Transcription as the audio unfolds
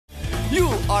You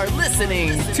are listening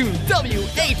to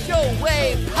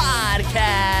WHOA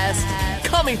Podcast,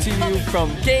 coming to you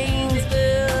from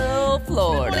Gainesville,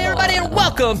 Florida. Hey everybody, and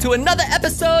welcome to another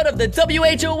episode of the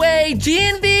WHOA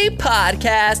GNV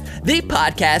Podcast, the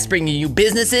podcast bringing you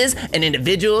businesses and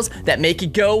individuals that make you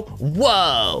go,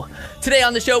 whoa. Today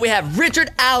on the show, we have Richard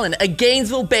Allen, a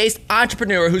Gainesville-based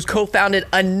entrepreneur who's co-founded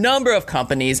a number of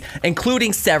companies,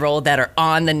 including several that are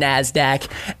on the NASDAQ,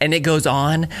 and it goes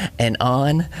on and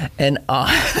on and on.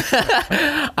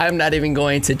 I'm not even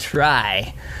going to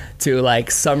try to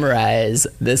summarize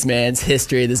this man's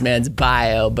history, this man's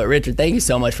bio. But Richard, thank you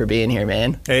so much for being here,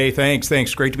 man. Hey,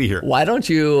 thanks. Great to be here. Why don't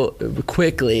you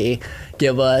quickly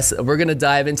give us, we're going to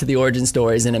dive into the origin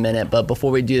stories in a minute, but before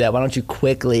we do that, why don't you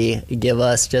quickly give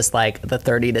us just the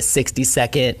 30 to 60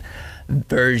 second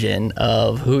version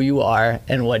of who you are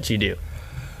and what you do.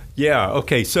 Yeah,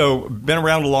 okay, so been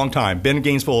around a long time, been in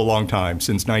Gainesville a long time,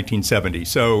 since 1970.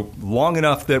 So long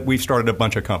enough that we've started a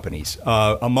bunch of companies.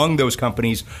 Among those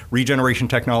companies, Regeneration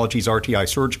Technologies, RTI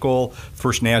Surgical,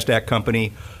 first NASDAQ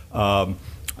company,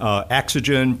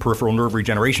 Axogen, peripheral nerve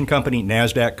regeneration company,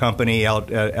 NASDAQ company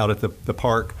out at the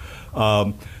park,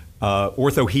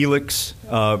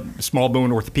 OrthoHelix, small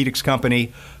bone orthopedics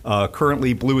company,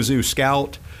 currently Blue Zoo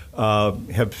Scout,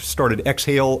 have started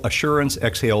Exhale Assurance,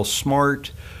 Exhale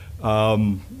Smart,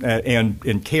 and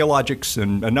Chaologics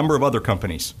and a number of other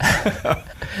companies.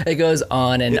 It goes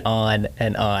on and on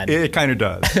and on. It kind of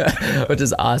does. Which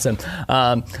is awesome.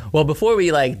 Well, before we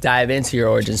dive into your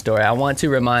origin story, I want to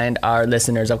remind our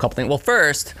listeners of a couple things. Well,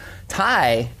 first,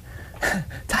 Ty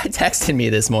texted me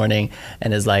this morning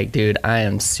and is like, dude, I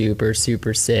am super,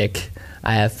 super sick.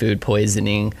 I have food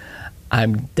poisoning.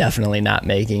 I'm definitely not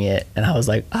making it. And I was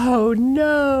like, oh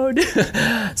no.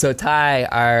 So Ty,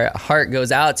 our heart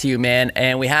goes out to you, man.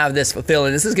 And we have this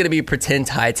feeling. This is going to be pretend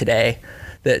Ty today.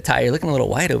 Ty, you're looking a little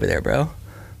white over there, bro.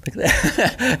 Look at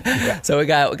that. Yeah. So we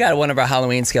got one of our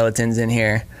Halloween skeletons in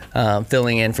here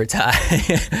filling in for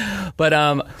Ty. But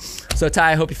so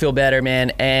Ty, I hope you feel better, man.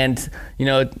 And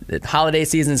the holiday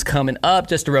season's coming up.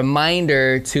 Just a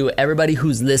reminder to everybody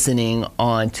who's listening,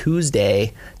 on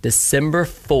Tuesday, December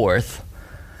 4th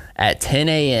at 10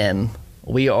 a.m.,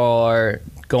 we are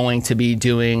going to be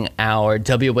doing our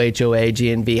WHOA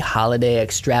GNV Holiday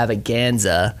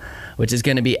Extravaganza, which is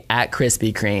going to be at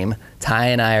Krispy Kreme. Ty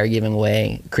and I are giving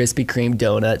away Krispy Kreme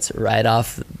donuts right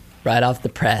off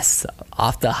the press,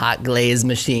 off the hot glaze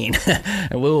machine.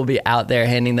 And we will be out there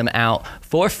handing them out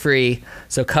for free.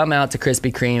 So come out to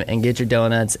Krispy Kreme and get your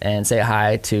donuts and say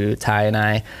hi to Ty and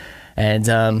I. And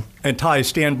Ty's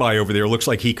standby over there looks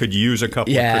like he could use a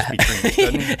couple of Krispy Kremes,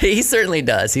 doesn't he? He certainly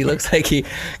does. He looks like he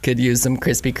could use some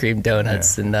Krispy Kreme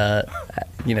donuts and,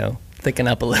 thicken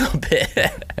up a little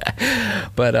bit.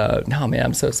 But no, man,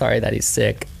 I'm so sorry that he's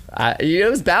sick. It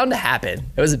was bound to happen.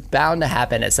 It was bound to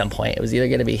happen at some point. It was either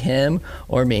going to be him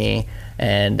or me,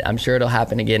 and I'm sure it'll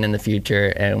happen again in the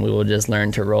future, and we will just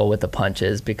learn to roll with the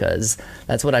punches, because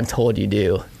that's what I'm told you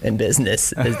do in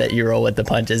business, is that you roll with the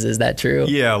punches. Is that true?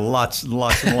 Yeah, lots and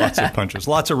lots of punches,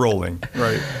 lots of rolling,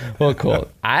 right? Well, cool.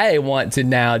 I want to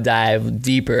now dive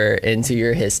deeper into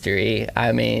your history.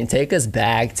 I mean, take us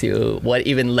back to what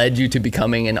even led you to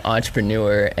becoming an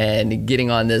entrepreneur and getting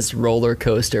on this roller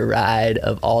coaster ride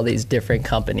of all these different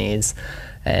companies.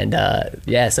 And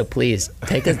so please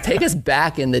take us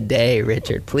back in the day,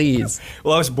 Richard, please.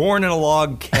 Well, I was born in a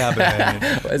log cabin.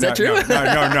 Is that true?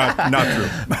 No,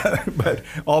 not true, but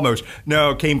almost.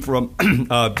 No, came from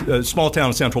a small town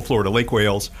in Central Florida, Lake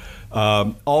Wales.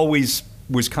 Always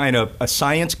was kind of a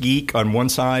science geek on one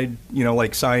side,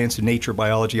 like science and nature,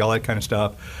 biology, all that kind of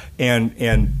stuff.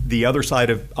 And the other side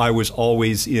of, I was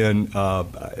always in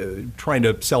trying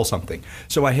to sell something.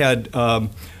 So I had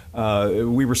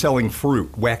we were selling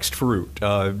fruit, waxed fruit,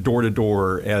 door to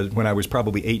door when I was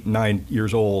probably 8 and 9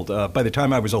 years old. By the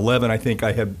time I was 11, I think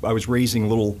I was raising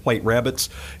little white rabbits,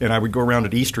 and I would go around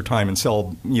at Easter time and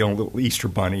sell little Easter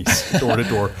bunnies door to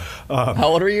door. How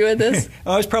old were you at this?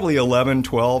 I was probably 11,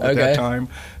 12 at that time.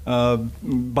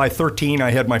 By 13,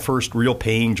 I had my first real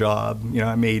paying job.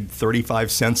 I made 35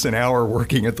 cents an hour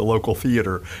working at the local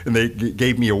theater, and they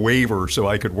gave me a waiver so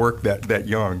I could work that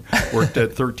young. Worked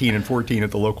at 13 and 14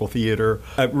 at the local theater.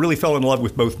 I really fell in love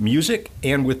with both music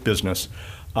and with business.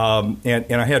 And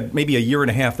I had maybe a year and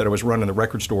a half that I was running the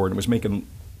record store and was making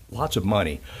lots of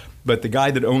money. But the guy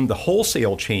that owned the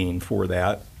wholesale chain for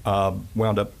that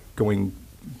wound up going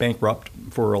bankrupt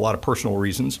for a lot of personal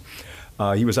reasons.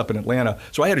 He was up in Atlanta.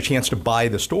 So I had a chance to buy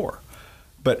the store.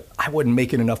 But I wasn't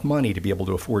making enough money to be able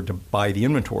to afford to buy the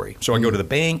inventory. So I go to the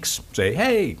banks, say,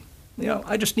 hey,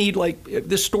 I just need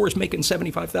this store's making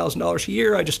 $75,000 a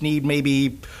year. I just need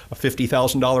maybe a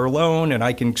 $50,000 loan, and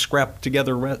I can scrap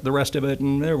together the rest of it.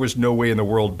 And there was no way in the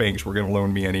world banks were going to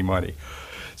loan me any money.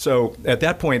 So at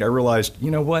that point, I realized, you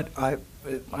know what,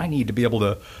 I need to be able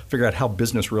to figure out how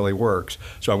business really works.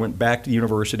 So I went back to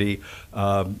university,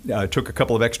 took a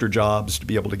couple of extra jobs to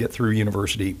be able to get through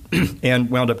university, and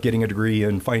wound up getting a degree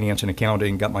in finance and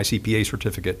accounting, got my CPA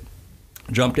certificate.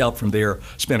 Jumped out from there,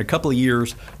 spent a couple of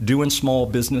years doing small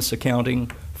business accounting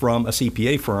from a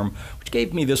CPA firm, which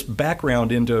gave me this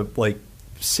background into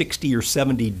 60 or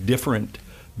 70 different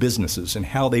businesses and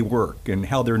how they work and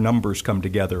how their numbers come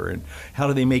together and how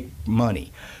do they make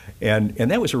money. And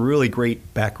that was a really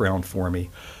great background for me.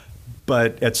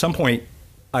 But at some point,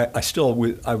 I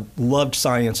loved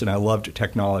science and I loved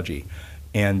technology.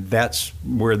 And that's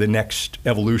where the next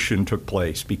evolution took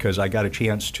place, because I got a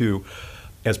chance to,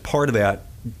 as part of that,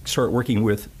 start working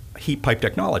with heat pipe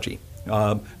technology.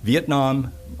 A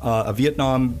Vietnam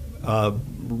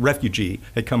refugee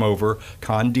had come over,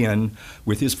 Con Dinh,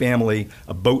 with his family,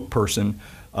 a boat person,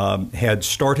 had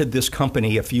started this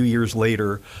company a few years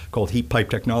later called Heat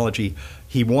Pipe Technology.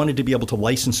 He wanted to be able to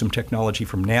license some technology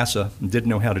from NASA and didn't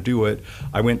know how to do it.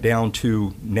 I went down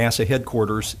to NASA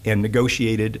headquarters and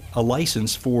negotiated a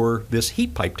license for this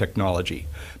heat pipe technology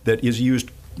that is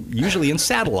used usually in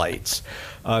satellites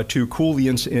to cool the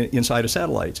inside of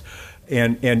satellites.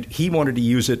 And he wanted to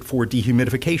use it for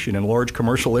dehumidification in large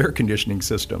commercial air conditioning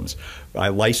systems. I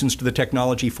licensed the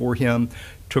technology for him,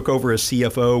 took over as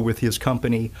CFO with his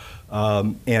company,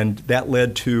 and that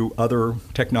led to other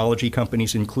technology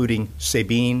companies, including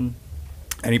Sabine.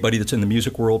 Anybody that's in the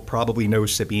music world probably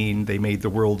knows Sabine. They made the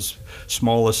world's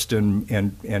smallest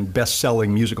and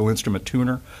best-selling musical instrument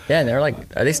tuner. Yeah, and they're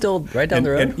are they still right down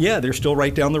the road? Yeah, they're still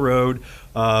right down the road.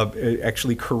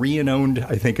 Actually, Korean-owned,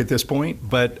 I think, at this point.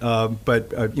 But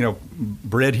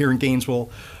bred here in Gainesville.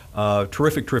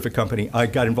 Terrific company. I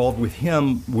got involved with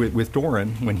him with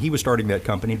Doran when he was starting that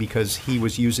company because he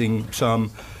was using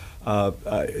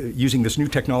using this new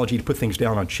technology to put things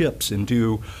down on chips and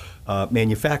do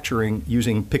manufacturing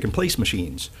using pick-and-place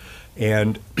machines.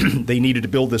 And they needed to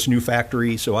build this new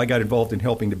factory, so I got involved in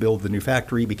helping to build the new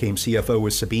factory, became CFO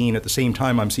with Sabine. At the same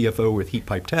time, I'm CFO with Heat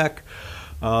Pipe Tech.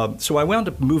 So I wound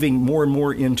up moving more and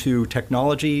more into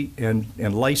technology and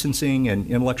licensing and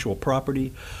intellectual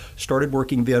property. Started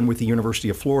working then with the University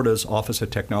of Florida's Office of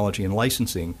Technology and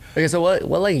Licensing. Okay, so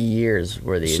what years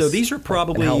were these? So these are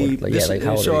probably... how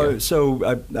old are you? So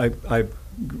I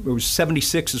it was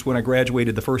 76 is when I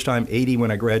graduated the first time, 80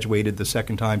 when I graduated the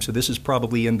second time. So this is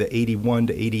probably in the 81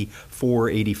 to 84,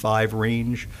 85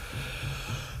 range.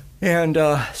 And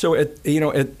so at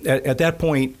that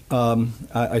point,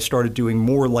 I started doing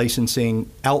more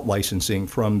out licensing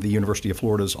from the University of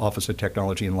Florida's Office of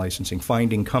Technology and Licensing,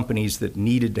 finding companies that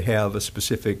needed to have a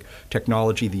specific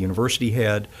technology the university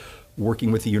had,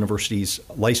 working with the university's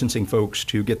licensing folks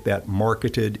to get that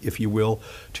marketed, if you will,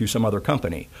 to some other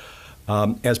company.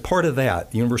 As part of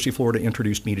that, the University of Florida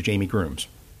introduced me to Jamie Grooms.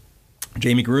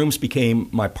 Jamie Grooms became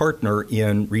my partner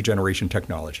in Regeneration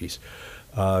Technologies.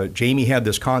 Jamie had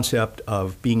this concept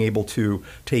of being able to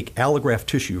take allograft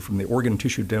tissue from the Organ and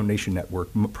Tissue Donation Network,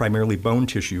 primarily bone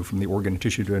tissue from the Organ and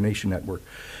Tissue Donation Network.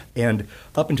 And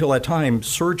up until that time,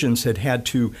 surgeons had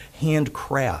to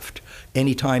handcraft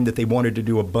any time that they wanted to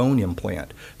do a bone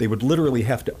implant. They would literally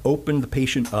have to open the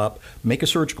patient up, make a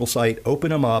surgical site,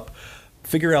 open them up,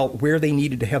 figure out where they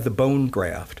needed to have the bone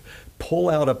graft, pull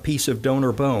out a piece of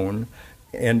donor bone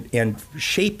and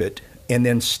shape it, and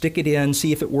then stick it in,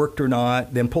 see if it worked or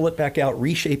not, then pull it back out,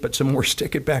 reshape it some more,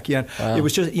 stick it back in. Wow. It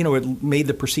was just, it made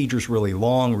the procedures really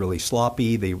long, really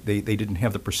sloppy. They didn't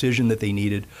have the precision that they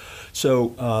needed.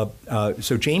 So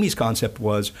Jamie's concept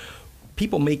was,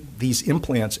 people make these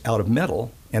implants out of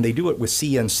metal, and they do it with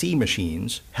CNC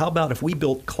machines. How about if we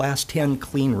built Class 10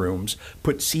 clean rooms,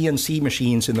 put CNC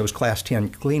machines in those Class 10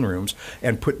 clean rooms,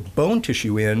 and put bone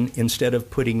tissue in instead of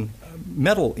putting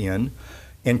metal in,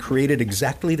 and created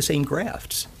exactly the same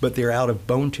grafts, but they're out of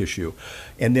bone tissue.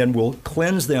 And then we'll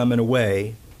cleanse them in a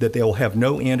way that they'll have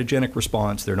no antigenic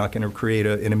response. They're not going to create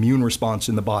an immune response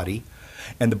in the body.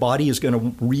 And the body is going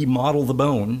to remodel the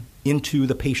bone into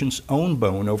the patient's own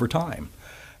bone over time.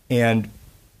 And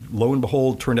lo and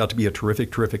behold, turned out to be a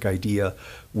terrific idea.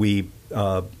 We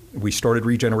started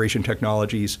Regeneration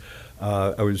Technologies.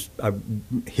 I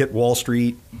hit Wall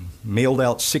Street, mailed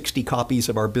out 60 copies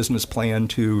of our business plan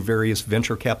to various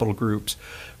venture capital groups,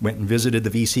 went and visited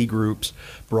the VC groups,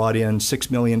 brought in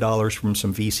 $6 million from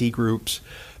some VC groups,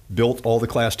 built all the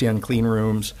Class 10 clean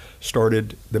rooms,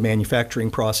 started the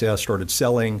manufacturing process, started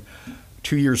selling,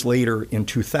 2 years later, in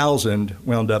 2000,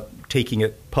 wound up taking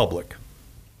it public.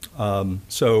 Went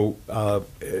out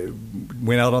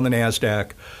on the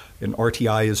NASDAQ, and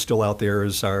RTI is still out there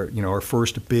as our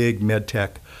first big med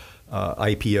tech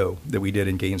IPO that we did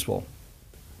in Gainesville.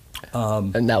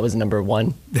 And that was number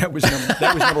one. That was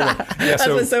number one. Yeah, That's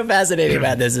what's so fascinating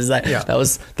about this is that that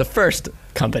was the first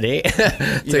company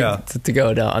to go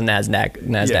on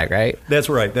NASDAQ, right? That's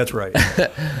right.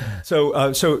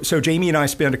 So Jamie and I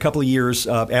spent a couple of years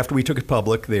after we took it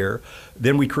public there.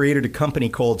 Then we created a company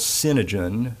called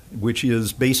Synogen, which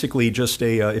is basically just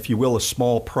if you will, a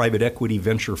small private equity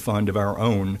venture fund of our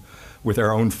own, with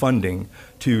our own funding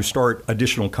to start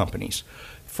additional companies.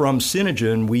 From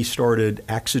Synogen, we started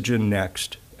Axogen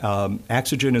next.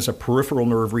 Axogen is a peripheral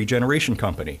nerve regeneration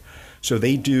company. So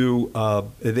they do,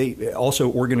 they also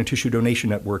organ and tissue donation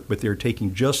network, but they're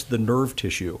taking just the nerve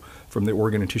tissue from the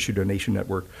organ and tissue donation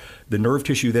network. The nerve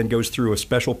tissue then goes through a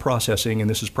special processing, and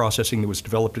this is processing that was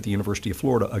developed at the University of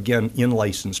Florida, again,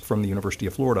 in-licensed from the University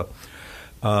of Florida.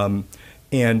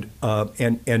 And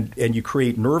you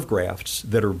create nerve grafts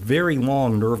that are very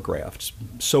long nerve grafts,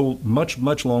 so much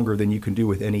longer than you can do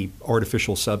with any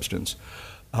artificial substance.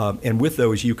 And with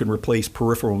those, you can replace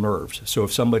peripheral nerves. So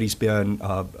if somebody's been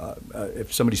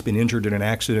injured in an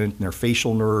accident, and their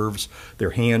facial nerves,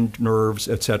 their hand nerves,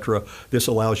 etc., this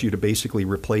allows you to basically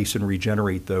replace and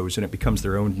regenerate those, and it becomes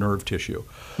their own nerve tissue.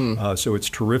 So it's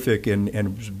terrific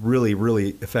and really,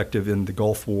 really effective in the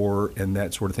Gulf War and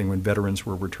that sort of thing when veterans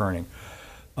were returning.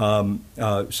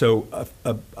 So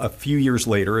a few years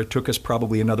later, it took us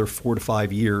probably another 4 to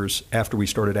 5 years after we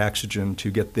started Axogen to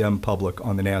get them public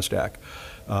on the NASDAQ.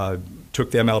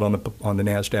 Took them out on the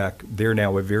NASDAQ. They're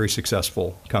now a very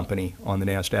successful company on the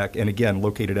NASDAQ, and again,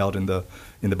 located out in the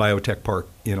biotech park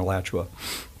in Alachua.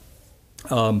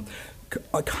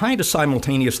 Kind of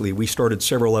simultaneously, we started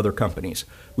several other companies.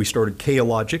 We started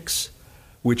Chaologics,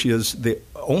 which is the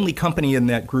only company in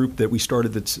that group that we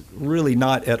started that's really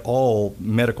not at all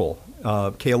medical.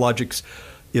 Chaologics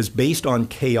is based on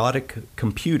chaotic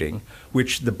computing,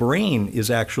 which the brain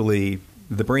actually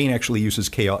uses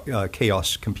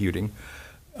chaos computing.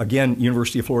 Again,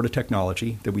 University of Florida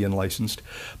technology that we unlicensed,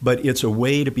 but it's a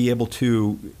way to be able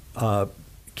to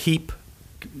keep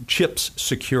chips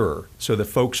secure so that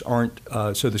folks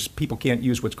people can't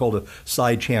use what's called a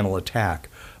side channel attack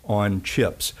on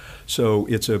chips. So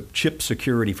it's a chip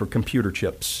security for computer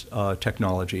chips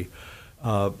technology.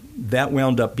 That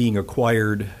wound up being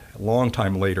acquired a long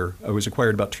time later. It was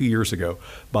acquired about 2 years ago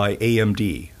by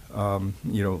AMD,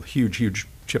 huge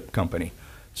chip company.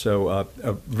 So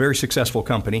a very successful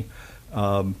company.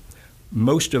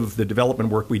 Most of the development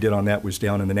work we did on that was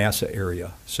down in the NASA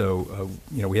area. So,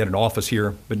 we had an office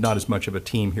here, but not as much of a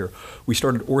team here. We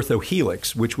started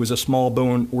OrthoHelix, which was a small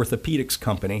bone orthopedics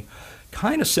company,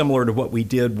 kind of similar to what we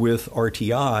did with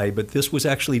RTI, but this was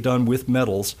actually done with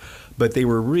metals. But they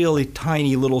were really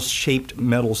tiny little shaped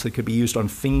metals that could be used on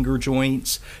finger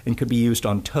joints and could be used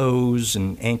on toes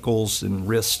and ankles and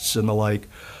wrists and the like.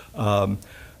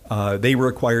 They were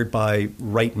acquired by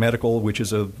Wright Medical, which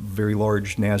is a very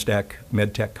large NASDAQ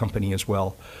medtech company as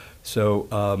well.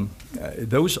 So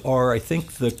those are, I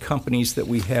think, the companies that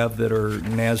we have that are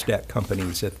NASDAQ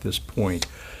companies at this point.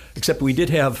 Except we did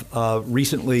have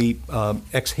recently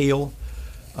Exhale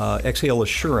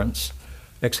Assurance.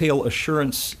 Exhale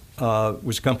Assurance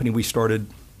was a company we started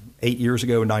 9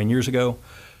 years ago,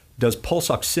 does pulse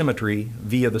oximetry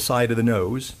via the side of the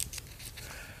nose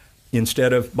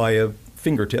instead of by a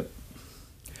fingertip.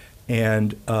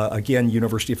 And again,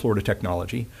 University of Florida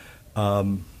technology.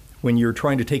 When you're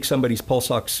trying to take somebody's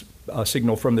pulse ox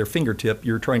signal from their fingertip,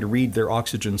 you're trying to read their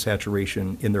oxygen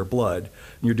saturation in their blood.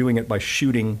 And you're doing it by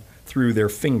shooting through their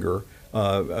finger,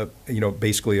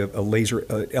 basically a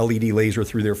LED laser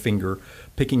through their finger,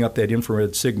 picking up that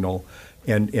infrared signal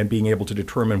and being able to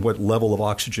determine what level of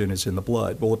oxygen is in the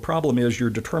blood. Well, the problem is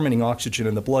you're determining oxygen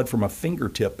in the blood from a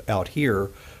fingertip out here,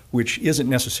 which isn't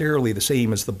necessarily the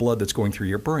same as the blood that's going through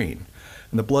your brain.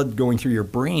 And the blood going through your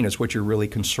brain is what you're really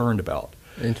concerned about.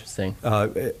 Interesting.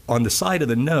 On the side of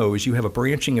the nose, you have a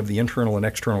branching of the internal and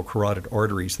external carotid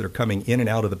arteries that are coming in and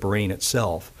out of the brain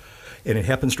itself. And it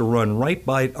happens to run right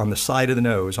by on the side of the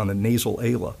nose, on the nasal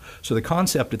ala. So the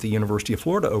concept at the University of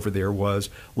Florida over there was,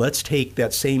 let's take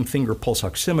that same finger pulse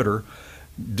oximeter,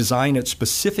 design it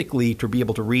specifically to be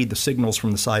able to read the signals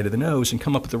from the side of the nose and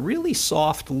come up with a really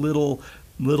soft little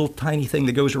little tiny thing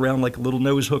that goes around like a little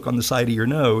nose hook on the side of your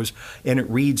nose, and it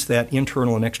reads that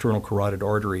internal and external carotid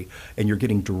artery, and you're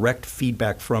getting direct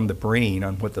feedback from the brain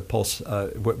on what the pulse,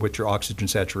 what your oxygen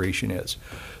saturation is.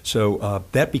 So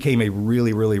that became a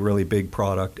really, really, really big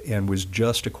product and was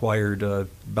just acquired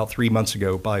about 3 months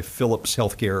ago by Philips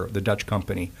Healthcare, the Dutch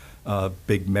company,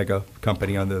 big mega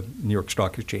company on the New York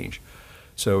Stock Exchange.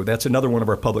 So that's another one of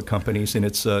our public companies, and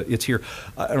it's here.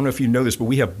 I don't know if you know this, but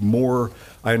we have more.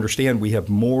 I understand we have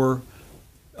more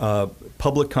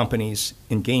public companies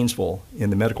in Gainesville in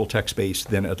the medical tech space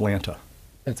than Atlanta.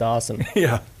 That's awesome.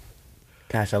 Yeah.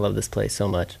 Gosh, I love this place so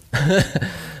much.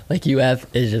 Like UF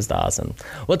is just awesome.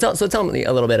 Well, tell me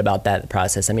a little bit about that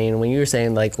process. I mean, when you were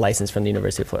saying like license from the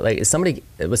University of Florida,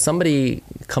 like was somebody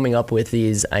coming up with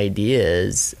these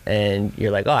ideas and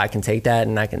you're like, oh, I can take that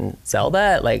and I can sell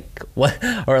that? Like what,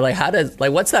 or like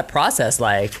what's that process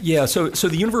like? Yeah, so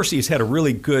the university has had a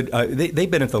really good, they've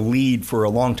been at the lead for a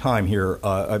long time here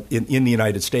in the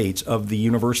United States of the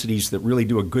universities that really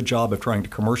do a good job of trying to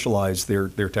commercialize their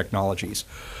technologies.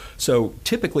 So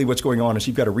typically what's going on is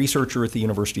you've got a researcher at the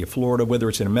University of Florida, whether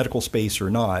it's in a medical space or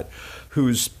not,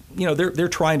 who's, they're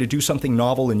trying to do something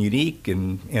novel and unique,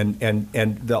 and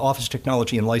the Office of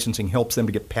Technology and Licensing helps them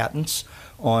to get patents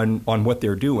on what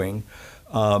they're doing.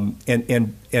 And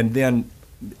then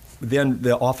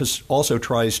the office also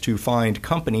tries to find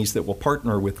companies that will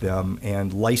partner with them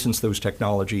and license those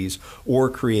technologies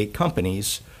or create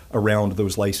companies around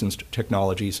those licensed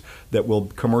technologies that will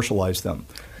commercialize them.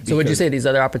 So would you say these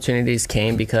other opportunities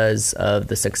came because of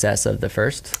the success of the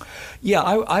first? Yeah,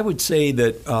 I would say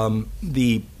that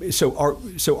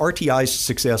RTI's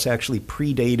success actually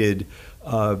predated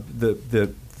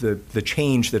the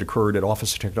change that occurred at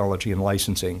Office of Technology and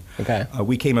Licensing. Okay.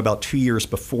 We came about 2 years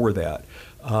before that.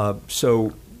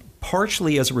 So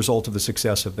partially as a result of the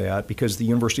success of that, because the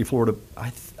University of Florida,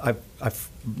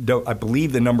 I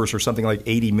believe the numbers are something like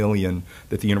 $80 million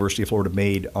that the University of Florida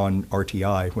made on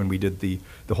RTI when we did the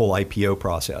whole IPO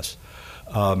process.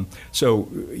 So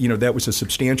that was a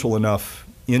substantial enough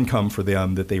income for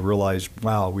them that they realized,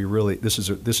 wow, this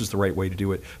is the right way to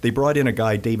do it. They brought in a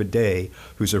guy, David Day,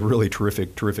 who's a really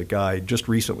terrific guy, just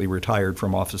recently retired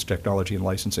from Office of Technology and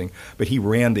Licensing, but he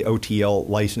ran the OTL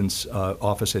license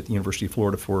office at the University of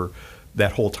Florida for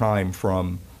that whole time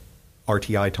from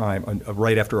RTI time,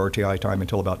 right after RTI time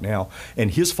until about now.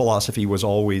 And his philosophy was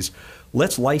always,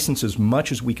 let's license as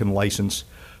much as we can license,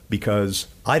 because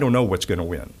I don't know what's going to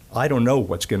win. I don't know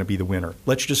what's going to be the winner.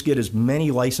 Let's just get as many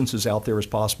licenses out there as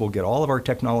possible, get all of our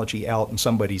technology out in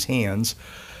somebody's hands,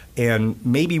 and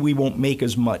maybe we won't make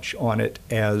as much on it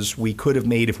as we could have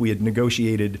made if we had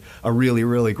negotiated a really,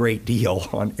 really great deal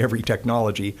on every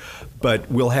technology,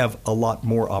 but we'll have a lot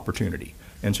more opportunity.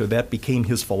 And so that became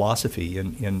his philosophy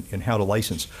in how to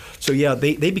license. So yeah,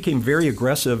 they became very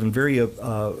aggressive and very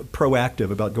proactive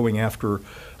about going after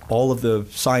all of the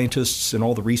scientists and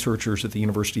all the researchers at the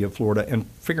University of Florida and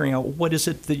figuring out what is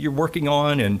it that you're working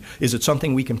on, and is it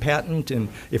something we can patent? And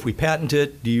if we patent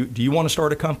it, do you want to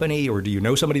start a company, or do you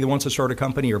know somebody that wants to start a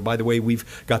company? Or by the way,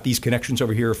 we've got these connections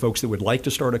over here of folks that would like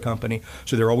to start a company.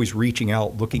 So they're always reaching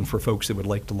out, looking for folks that would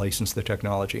like to license the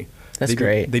technology. That's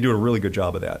great. They do a really good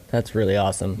job of that. That's really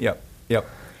awesome. Yep.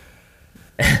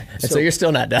 So you're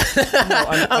still not done. No,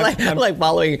 I'm like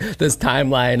following this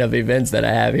timeline of events that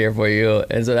I have here for you,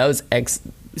 and so that was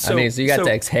So you got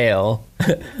to exhale.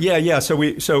 Yeah. So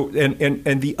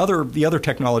the other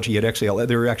technology at Exhale,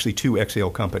 there are actually two Exhale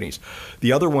companies.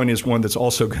 The other one is one that's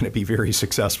also going to be very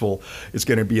successful. It's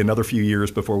going to be another few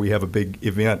years before we have a big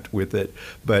event with it.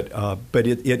 But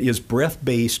it is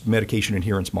breath-based medication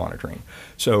adherence monitoring.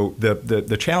 So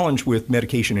the challenge with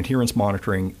medication adherence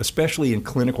monitoring, especially in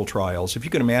clinical trials, if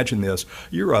you can imagine this,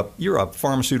 you're a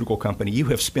pharmaceutical company.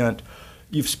 You've spent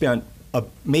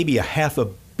maybe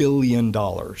 $500 million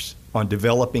on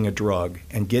developing a drug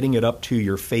and getting it up to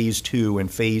your phase 2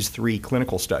 and phase 3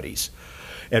 clinical studies.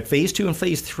 At phase 2 and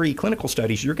phase 3 clinical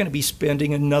studies, you're going to be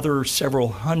spending another several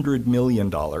 $100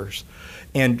 million.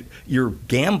 And you're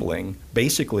gambling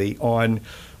basically on,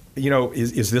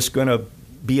 is this going to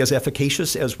be as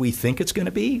efficacious as we think it's going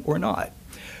to be or not?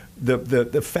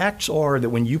 The facts are that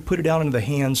when you put it out into the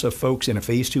hands of folks in a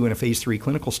phase 2 and a phase 3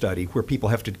 clinical study where people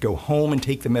have to go home and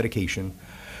take the medication,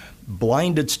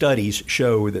 blinded studies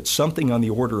show that something on the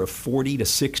order of 40 to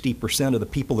 60% of the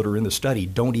people that are in the study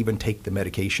don't even take the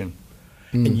medication.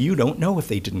 And you don't know if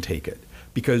they didn't take it,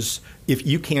 because if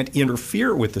you can't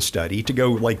interfere with the study to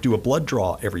go do a blood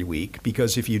draw every week,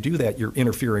 because if you do that, you're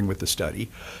interfering with the study.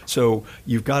 So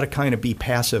you've got to kind of be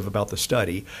passive about the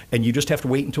study, and you just have to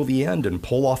wait until the end and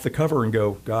pull off the cover and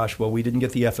go, gosh, well, we didn't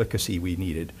get the efficacy we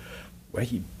needed. well,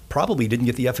 you probably didn't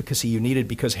get the efficacy you needed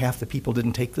because half the people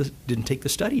didn't take the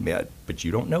study med, but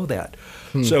you don't know that.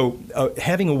 So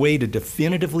having a way to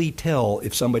definitively tell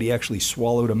if somebody actually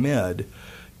swallowed a med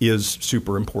is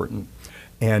super important.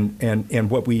 And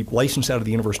what we licensed out of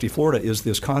the University of Florida is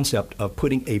this concept of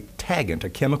putting a tagant, a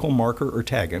chemical marker or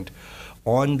tagant,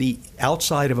 on the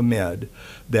outside of a med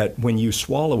that when you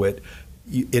swallow it,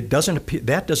 it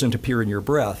doesn't appear in your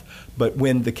breath, but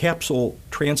when the capsule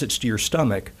transits to your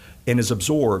stomach and is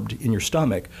absorbed in your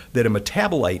stomach, that a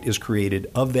metabolite is created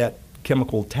of that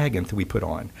chemical tagant that we put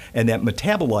on, and that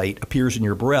metabolite appears in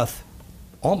your breath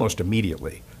almost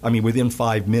immediately. I mean, within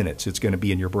 5 minutes, it's going to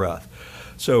be in your breath.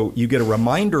 So you get a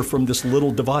reminder from this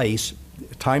little device,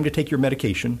 time to take your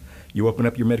medication. You open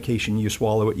up your medication, you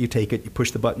swallow it, you take it, you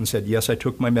push the button, said, yes, I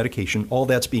took my medication. All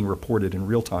that's being reported in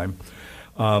real time.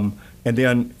 And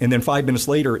then 5 minutes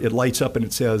later, it lights up and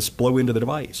it says, blow into the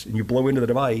device. And you blow into the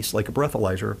device like a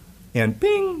breathalyzer, and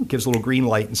bing, gives a little green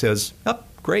light and says, oh,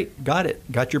 great, got it,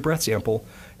 got your breath sample.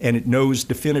 And it knows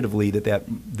definitively that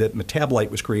metabolite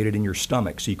was created in your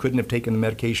stomach. So you couldn't have taken the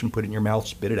medication, put it in your mouth,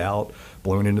 spit it out,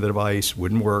 blown into the device,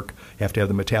 wouldn't work. You have to have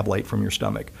the metabolite from your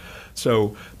stomach.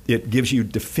 So it gives you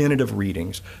definitive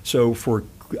readings. So for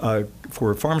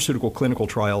pharmaceutical clinical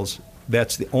trials,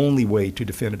 that's the only way to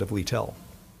definitively tell.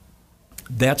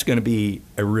 That's going to be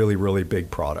a really, really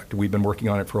big product. We've been working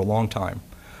on it for a long time.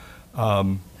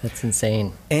 That's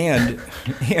insane. And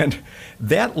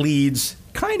that leads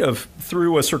kind of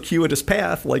through a circuitous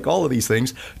path, like all of these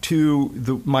things, to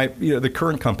the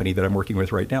current company that I'm working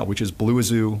with right now, which is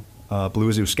Bluazoo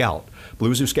Scout.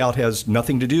 Bluazoo Scout has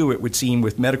nothing to do, it would seem,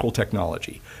 with medical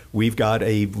technology. We've got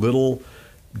a little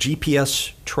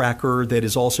GPS tracker that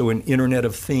is also an Internet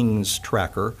of Things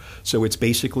tracker. So it's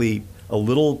basically a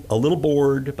little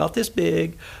board about this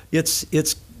big.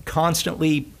 It's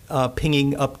constantly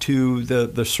pinging up to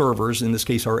the servers, in this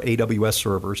case our AWS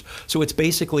servers. So it's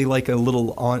basically like a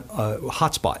little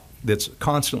hotspot that's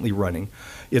constantly running.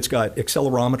 It's got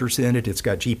accelerometers in it. It's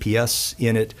got GPS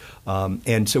in it,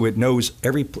 and so it knows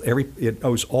it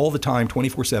knows all the time,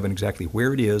 24/7, exactly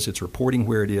where it is. It's reporting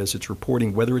where it is. It's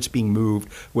reporting whether it's being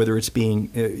moved, whether it's being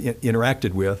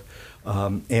interacted with,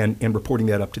 and reporting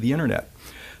that up to the internet.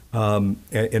 And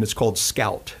it's called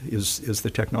Scout is the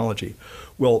technology.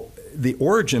 Well, the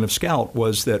origin of Scout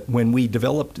was that when we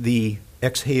developed the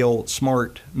Exhale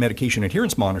Smart Medication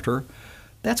Adherence Monitor,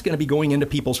 that's going to be going into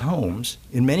people's homes.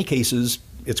 In many cases,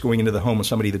 it's going into the home of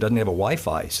somebody that doesn't have a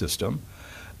Wi-Fi system.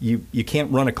 You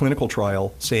can't run a clinical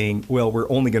trial saying, well, we're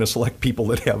only going to select people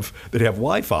that have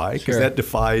Wi-Fi, because that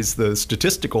defies the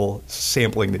statistical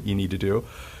sampling that you need to do.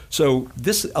 So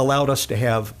this allowed us to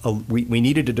have, we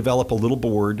needed to develop a little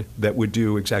board that would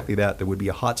do exactly that. That would be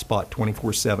a hotspot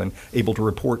 24/7, able to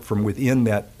report from within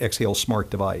that Exhale Smart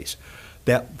device.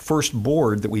 That first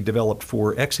board that we developed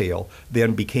for Exhale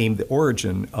then became the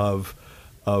origin of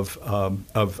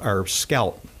our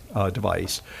Scout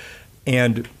device.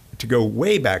 And to go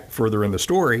way back further in the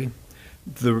story,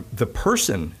 the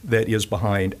person that is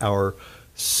behind our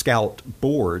Scout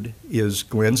board is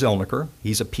Glenn Zelniker.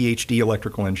 He's a PhD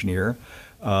electrical engineer,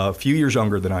 a few years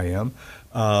younger than I am.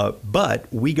 But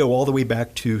we go all the way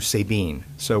back to Sabine.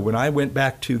 So when I went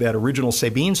back to that original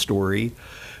Sabine story,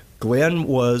 Glenn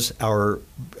was our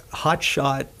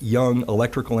hotshot young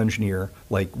electrical engineer,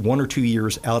 like 1 or 2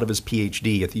 years out of his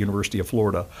PhD at the University of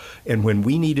Florida. And when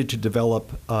we needed to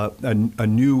develop a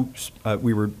new,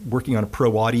 we were working on a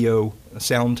pro audio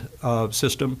sound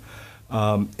system.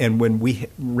 And when we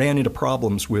ran into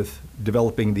problems with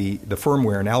developing the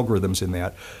firmware and algorithms in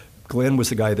that, Glenn was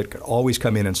the guy that could always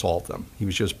come in and solve them. He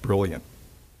was just brilliant.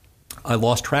 I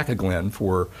lost track of Glenn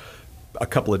for a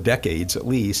couple of decades at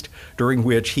least, during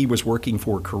which he was working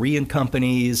for Korean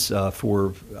companies,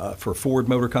 for Ford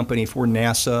Motor Company, for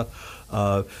NASA,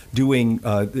 doing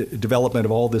development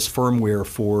of all this firmware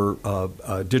for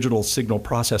digital signal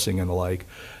processing and the like.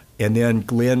 And then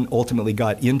Glenn ultimately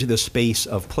got into the space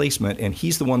of placement, and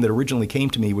he's the one that originally came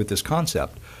to me with this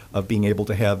concept of being able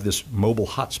to have this mobile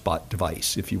hotspot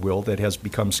device, if you will, that has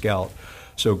become Scout.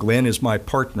 So Glenn is my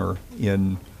partner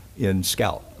in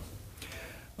Scout.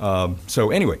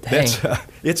 So anyway,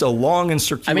 it's a long and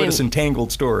circuitous and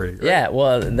tangled story. Right? Yeah,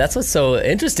 well, that's what's so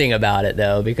interesting about it,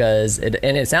 though, because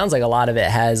it sounds like a lot of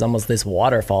it has almost this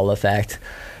waterfall effect.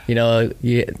 You know,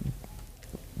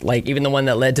 like even the one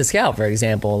that led to Scout, for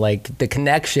example, like the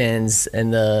connections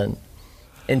and the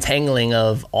entangling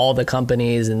of all the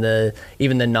companies and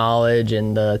even the knowledge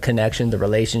and the connection, the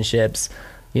relationships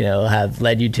have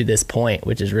led you to this point,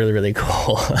 which is really, really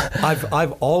cool.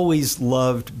 I've always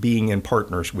loved being in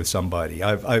partners with somebody.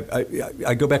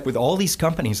 I go back with all these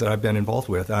companies that I've been involved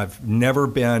with. I've never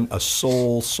been a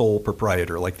sole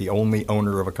proprietor, like the only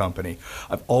owner of a company.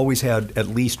 I've always had at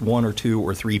least one or two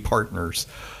or three partners.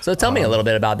 So tell me a little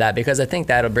bit about that, because I think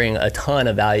that'll bring a ton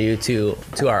of value to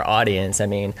our audience. I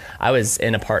mean, I was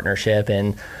in a partnership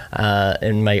in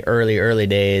my early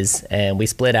days, and we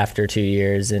split after 2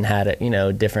 years and had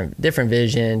a different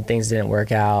vision. Things didn't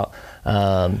work out,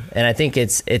 and I think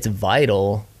it's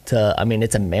vital to. I mean,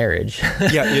 it's a marriage.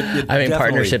 Yeah, I mean,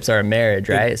 partnerships are a marriage,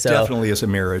 right? It definitely is a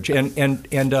marriage, and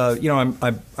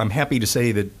I'm happy to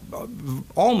say that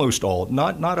almost all,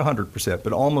 not 100%,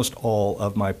 but almost all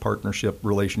of my partnership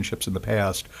relationships in the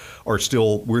past we're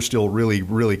still really,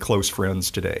 really close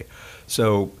friends today.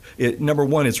 So number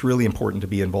one, it's really important to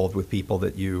be involved with people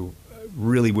that you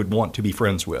really would want to be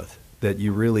friends with, that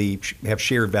you really have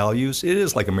shared values. It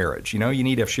is like a marriage, you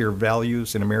need to have shared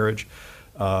values in a marriage.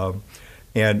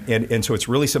 And so it's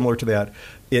really similar to that.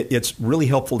 It's really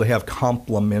helpful to have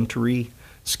complementary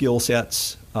skill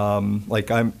sets.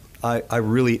 I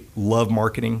really love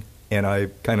marketing, and I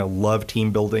kind of love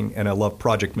team building, and I love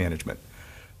project management.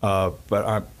 But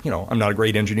I'm not a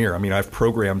great engineer. I mean, I've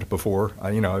programmed before,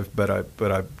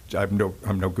 but I'm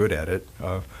no good at it.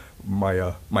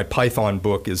 My Python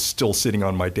book is still sitting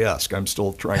on my desk. I'm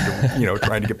still trying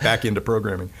to get back into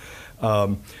programming.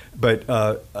 But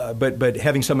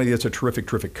having somebody that's a terrific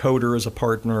coder as a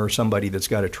partner, or somebody that's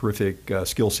got a terrific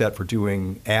skill set for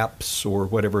doing apps or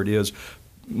whatever it is,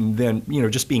 then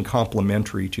just being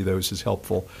complementary to those is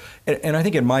helpful. And I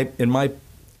think in my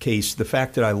case, the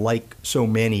fact that I like so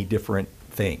many different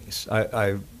things,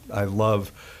 I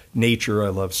love nature, I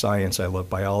love science, I love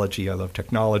biology, I love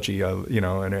technology,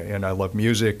 and I love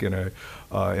music, and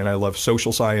I love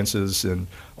social sciences and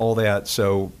all that.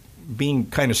 So being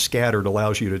kind of scattered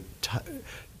allows you to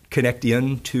connect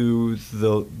into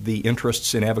the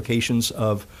interests and avocations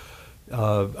of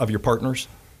your partners,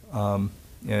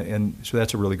 and so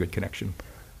that's a really good connection.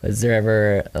 Was there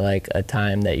ever like a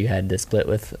time that you had to split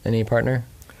with any partner?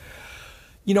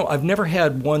 I've never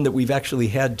had one that we've actually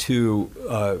had to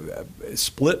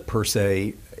split per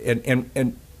se,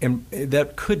 and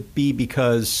that could be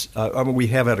because we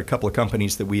have had a couple of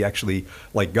companies that we actually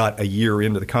got a year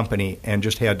into the company and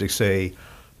just had to say,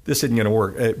 this isn't going to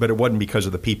work. But it wasn't because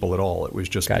of the people at all. It was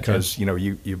just because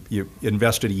you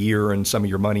invested a year and some of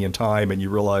your money and time, and you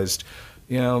realized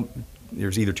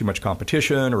there's either too much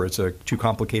competition or it's too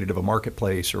complicated of a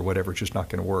marketplace or whatever. It's just not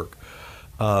going to work.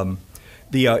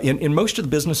 In most of the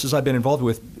businesses I've been involved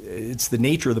with, it's the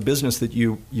nature of the business that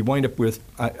you wind up with.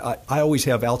 I always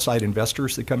have outside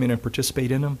investors that come in and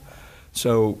participate in them.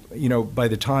 So, by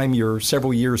the time you're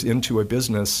several years into a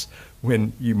business,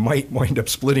 when you might wind up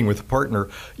splitting with a partner,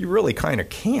 you really kind of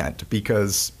can't,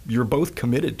 because you're both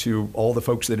committed to all the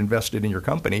folks that invested in your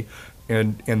company,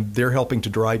 and they're helping to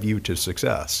drive you to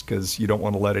success, because you don't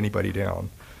want to let anybody down.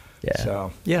 Yeah.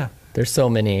 So, yeah. There's so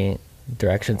many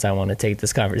directions I want to take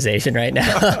this conversation right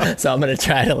now. So I'm going to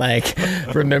try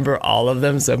to remember all of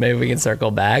them, so maybe we can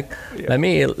circle back. Yeah.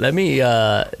 Let me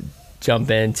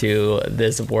jump into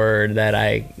this word that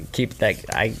I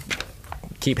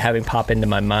keep having pop into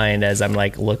my mind as I'm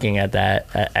looking at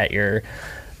at your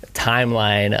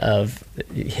timeline of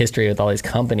history with all these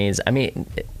companies. I mean,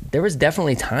 there was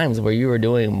definitely times where you were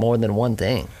doing more than one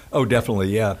thing. Oh, definitely,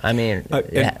 yeah. I mean,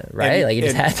 right? It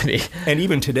just had to be. And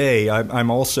even today,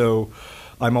 I'm also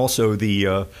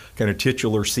the kind of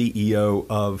titular CEO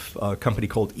of a company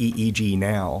called EEG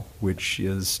Now, which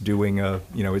is doing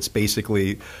it's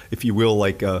basically, if you will,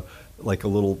 like a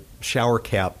little shower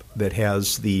cap that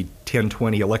has the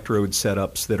 10-20 electrode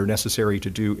setups that are necessary to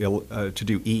do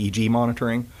EEG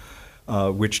monitoring.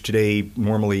 Which today,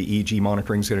 normally EEG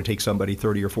monitoring is going to take somebody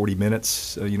 30 or 40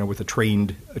 minutes, with a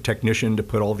trained technician to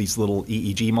put all these little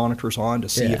EEG monitors on to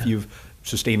see if you've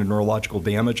sustained a neurological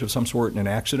damage of some sort in an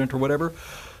accident or whatever.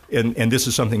 And this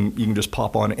is something you can just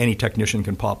pop on. Any technician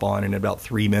can pop on, and in about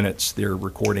 3 minutes they're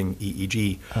recording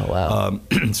EEG. Oh wow!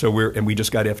 So we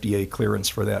just got FDA clearance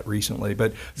for that recently.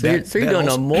 But you're doing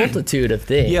a multitude of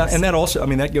things. Yeah, and that also,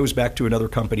 that goes back to another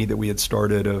company that we had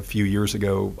started a few years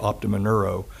ago, Optima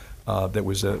Neuro. That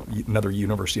was another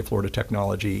University of Florida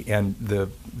technology, and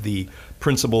the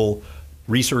principal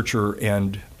researcher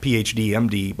and PhD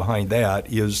MD behind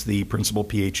that is the principal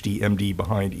PhD MD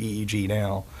behind EEG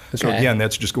Now. Okay. So again,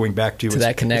 that's just going back to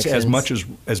that connection.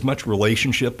 As much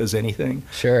relationship as anything.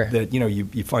 Sure. That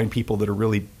you find people that are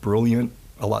really brilliant,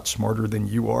 a lot smarter than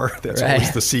you are. That's right.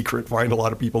 Always the secret. Find a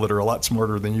lot of people that are a lot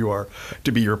smarter than you are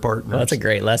to be your partners. Well, that's a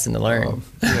great lesson to learn.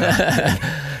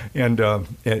 So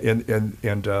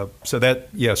that,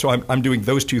 yeah. So I'm doing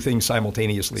those two things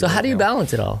simultaneously. So right how do you now.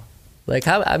 balance it all? Like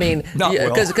how? I mean,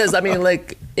 because I mean,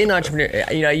 like in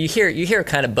entrepreneur, you hear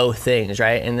kind of both things,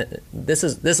 right? And this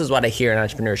is what I hear in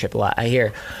entrepreneurship a lot. I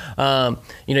hear,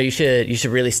 you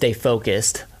should really stay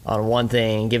focused on one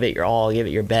thing, give it your all, give it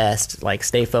your best, like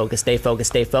stay focused.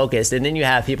 And then you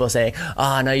have people say,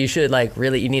 oh no, you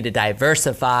need to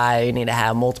diversify, you need to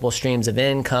have multiple streams of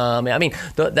income. I mean,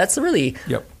 that's really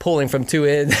pulling from two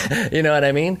ends, you know what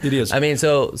I mean? It is. I mean,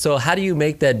 so how do you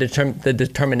make the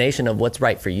determination of what's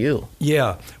right for you?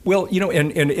 Yeah. Well,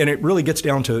 and it really gets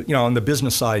down to, on the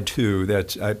business side too,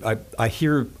 that I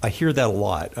hear that a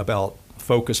lot about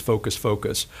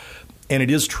focus. And it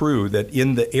is true that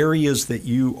in the areas that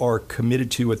you are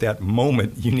committed to at that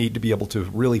moment, you need to be able to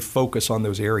really focus on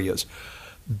those areas.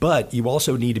 But you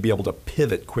also need to be able to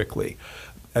pivot quickly.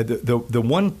 The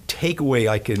one takeaway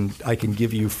I can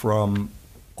give you from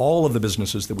all of the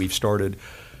businesses that we've started,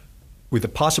 with the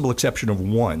possible exception of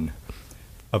one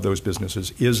of those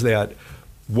businesses, is that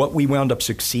what we wound up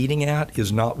succeeding at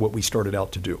is not what we started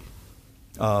out to do.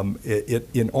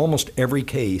 In almost every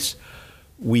case,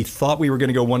 we thought we were going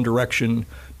to go one direction,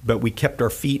 but we kept our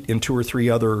feet in two or three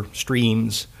other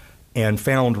streams and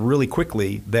found really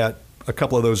quickly that a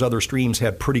couple of those other streams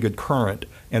had pretty good current.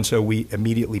 And so we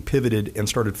immediately pivoted and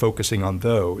started focusing on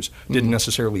those. Didn't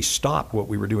necessarily stop what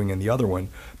we were doing in the other one,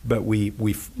 but we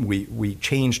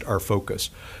changed our focus.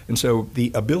 And so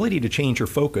the ability to change your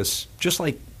focus, just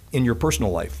like in your personal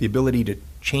life, the ability to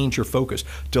change your focus,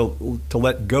 to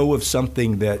let go of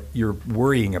something that you're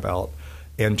worrying about,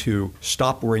 and to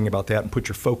stop worrying about that and put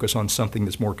your focus on something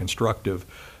that's more constructive.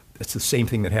 It's the same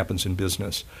thing that happens in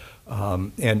business.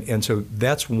 And so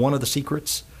that's one of the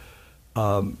secrets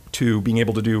to being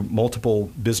able to do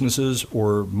multiple businesses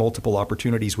or multiple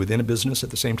opportunities within a business at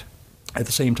the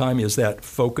same time is that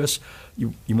focus.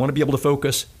 You want to be able to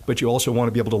focus, but you also want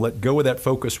to be able to let go of that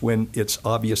focus when it's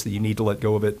obvious that you need to let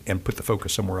go of it and put the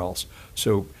focus somewhere else.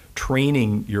 So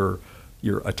training your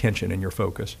attention and your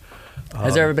focus.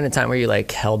 Has there ever been a time where you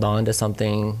held on to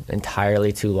something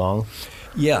entirely too long?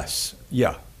 Yes.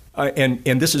 Yeah.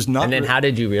 And this is not. And then how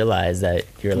did you realize that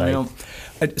you're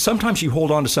sometimes you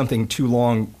hold on to something too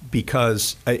long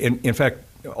because, in fact,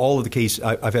 all of the cases,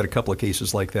 I've had a couple of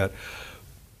cases like that.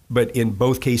 But in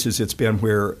both cases, it's been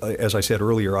where, as I said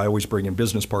earlier, I always bring in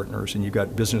business partners, and you've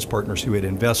got business partners who had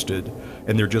invested,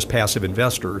 and they're just passive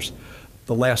investors.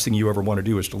 The last thing you ever want to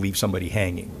do is to leave somebody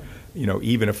hanging.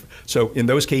 Even if so, in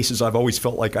those cases, I've always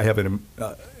felt like I have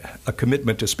a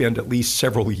commitment to spend at least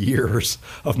several years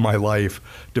of my life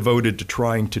devoted to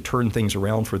trying to turn things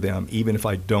around for them, even if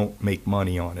I don't make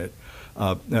money on it.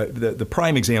 The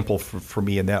prime example for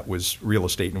me in that was real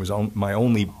estate, and it was my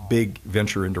only big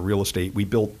venture into real estate. We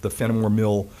built the Fenimore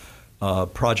Mill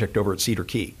project over at Cedar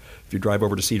Key. If you drive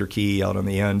over to Cedar Key, out on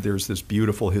the end, there's this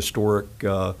beautiful historic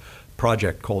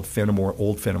project called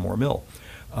Old Fenimore Mill.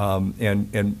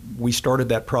 And we started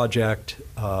that project.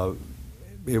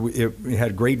 It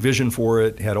had great vision for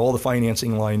it, had all the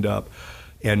financing lined up.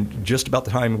 And just about the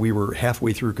time we were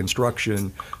halfway through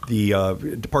construction, the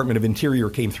Department of Interior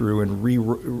came through and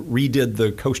redid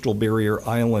the coastal barrier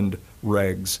island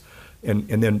regs and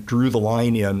then drew the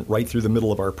line in right through the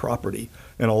middle of our property.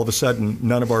 And all of a sudden,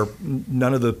 none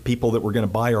of the people that were going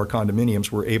to buy our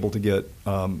condominiums were able to get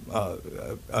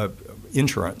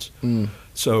insurance.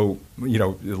 So,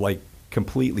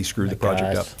 completely screwed the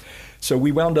project up. So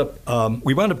we wound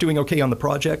up doing okay on the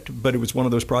project, but it was one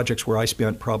of those projects where I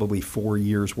spent probably 4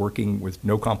 years working with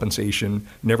no compensation,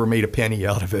 never made a penny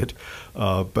out of it,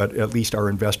 but at least our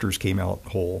investors came out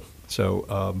whole.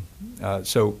 So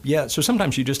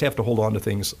sometimes you just have to hold on to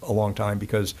things a long time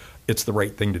because it's the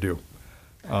right thing to do.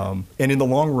 And in the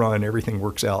long run, everything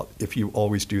works out if you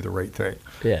always do the right thing.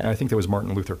 Yeah. And I think that was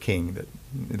Martin Luther King, that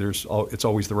it's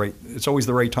always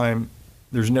the right time.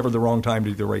 There's never the wrong time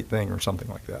to do the right thing, or something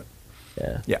like that.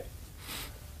 Yeah. Yeah.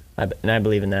 And I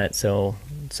believe in that so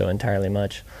entirely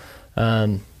much.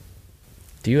 Do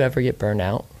you ever get burned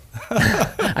out?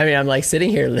 I mean, I'm sitting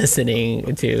here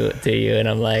listening to you, and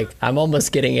I'm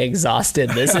almost getting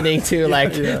exhausted listening to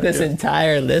this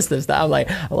entire list of stuff. I'm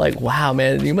like, wow,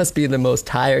 man, you must be the most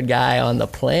tired guy on the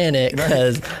planet,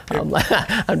 because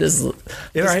I'm just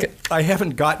I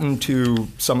haven't gotten to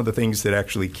some of the things that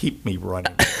actually keep me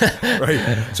running.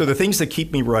 Right. So the things that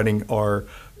keep me running are,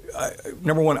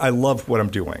 number one, I love what I'm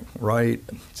doing, right?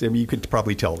 So, you could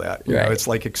probably tell that. It's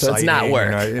exciting. So it's not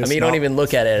work. You don't even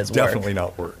look at it as work. Definitely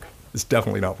not work. It's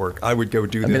definitely not work. I would go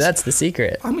do this. I mean, that's the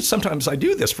secret. Sometimes I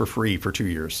do this for free for 2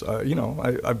 years.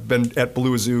 I've been at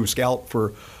Blue Zoo Scout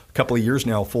for a couple of years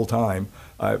now full time.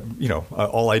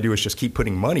 All I do is just keep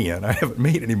putting money in. I haven't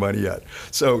made any money yet.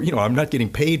 So, I'm not getting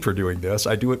paid for doing this.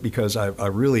 I do it because I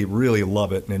really, really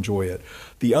love it and enjoy it.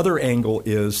 The other angle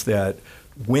is that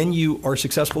when you are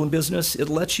successful in business, it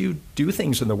lets you do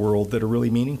things in the world that are really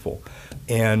meaningful.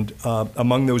 And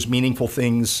among those meaningful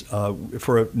things,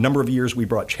 for a number of years, we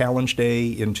brought Challenge Day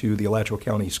into the Alachua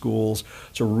County schools.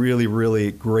 It's a really,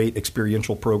 really great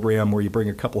experiential program where you bring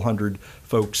a couple hundred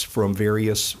folks from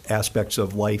various aspects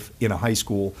of life in a high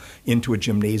school into a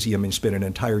gymnasium and spend an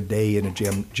entire day in a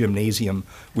gymnasium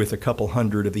with a couple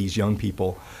hundred of these young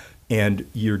people. And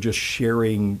you're just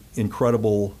sharing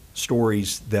incredible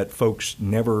stories that folks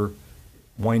never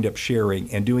wind up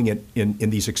sharing, and doing it in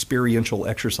these experiential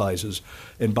exercises.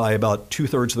 And by about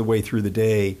 2/3 of the way through the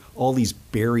day, all these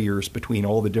barriers between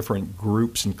all the different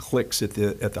groups and cliques at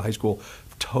the high school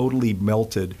totally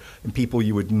melted, and people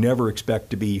you would never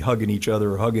expect to be hugging each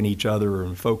other,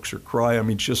 and folks are crying. I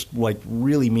mean, it's just like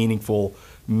really meaningful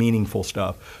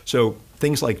stuff. So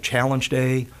things like Challenge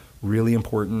Day, really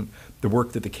important. The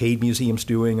work that the Cade Museum's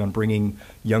doing on bringing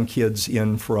young kids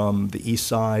in from the east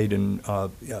side, and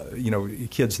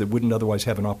kids that wouldn't otherwise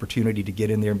have an opportunity to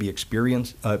get in there and be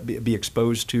exposed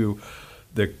to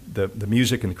the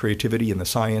music and the creativity and the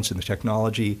science and the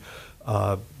technology.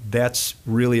 That's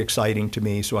really exciting to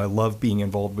me. So I love being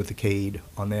involved with the Cade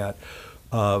on that.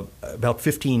 About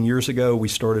 15 years ago, we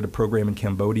started a program in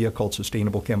Cambodia called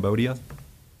Sustainable Cambodia.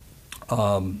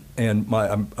 And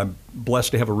I'm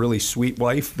blessed to have a really sweet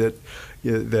wife that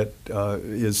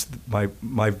is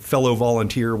my fellow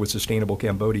volunteer with Sustainable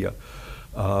Cambodia.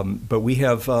 But we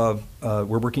have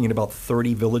we're working in about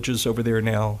 30 villages over there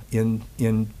now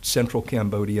in central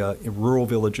Cambodia, in rural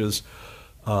villages.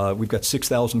 We've got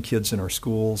 6,000 kids in our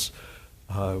schools.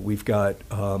 We've got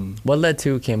what led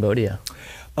to Cambodia?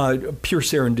 Pure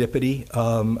serendipity.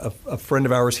 A friend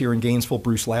of ours here in Gainesville,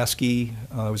 Bruce Lasky,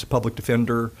 was a public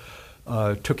defender.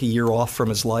 Took a year off from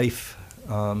his life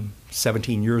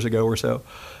 17 years ago or so,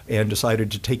 and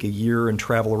decided to take a year and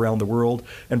travel around the world.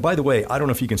 And by the way, I don't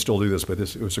know if you can still do this, but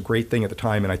it was a great thing at the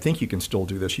time, and I think you can still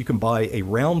do this. You can buy a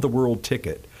round-the-world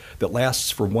ticket that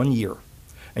lasts for 1 year,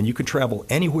 and you can travel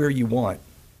anywhere you want,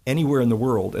 anywhere in the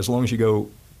world, as long as you go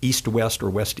east to west or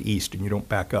west to east, and you don't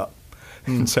back up.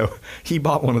 And so he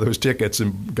bought one of those tickets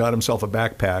and got himself a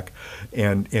backpack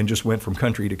and just went from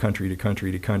country to country to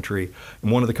country to country.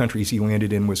 And one of the countries he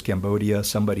landed in was Cambodia.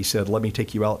 Somebody said, let me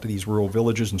take you out to these rural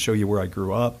villages and show you where I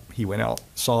grew up. He went out,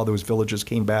 saw those villages,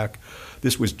 came back.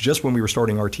 This was just when we were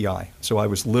starting RTI. So it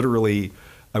was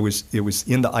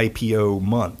in the IPO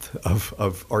month of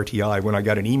RTI when I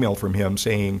got an email from him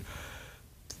saying,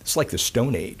 it's like the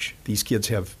Stone Age.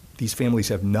 These families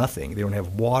have nothing. They don't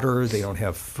have water. They don't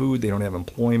have food. They don't have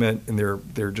employment, and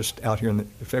they're just out here.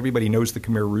 If everybody knows the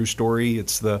Khmer Rouge story,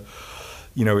 it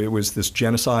was this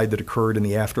genocide that occurred in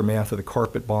the aftermath of the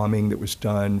carpet bombing that was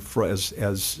done along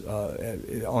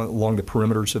the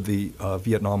perimeters of the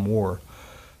Vietnam War,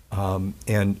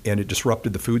 and it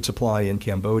disrupted the food supply in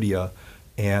Cambodia,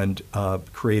 and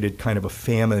created kind of a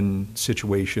famine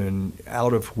situation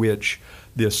out of which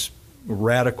this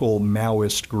radical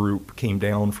Maoist group came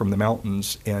down from the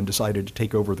mountains and decided to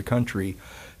take over the country,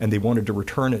 and they wanted to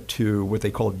return it to what they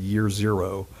called Year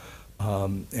Zero,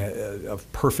 of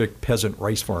perfect peasant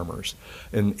rice farmers.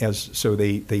 And so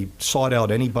they sought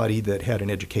out anybody that had an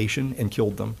education and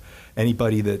killed them.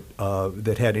 Anybody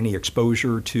that had any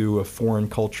exposure to a foreign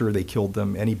culture, they killed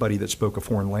them. Anybody that spoke a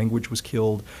foreign language was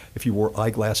killed. If you wore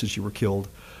eyeglasses, you were killed.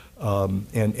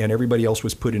 And everybody else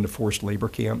was put into forced labor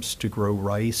camps to grow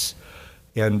rice.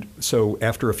 And so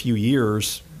after a few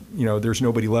years, there's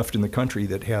nobody left in the country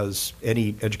that has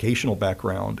any educational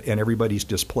background, and everybody's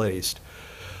displaced.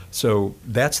 So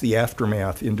that's the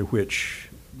aftermath into which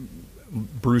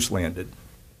Bruce landed.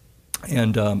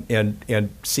 And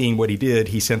seeing what he did,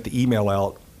 he sent the email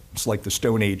out. It's like the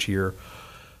Stone Age here.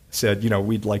 Said,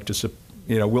 we'd like to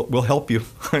we'll help you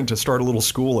to start a little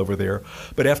school over there.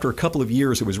 But after a couple of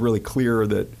years, it was really clear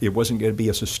that it wasn't going to be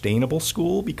a sustainable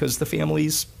school because the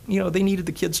families, they needed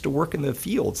the kids to work in the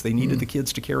fields. They needed the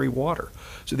kids to carry water.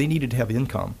 So they needed to have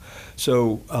income.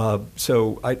 So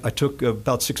I took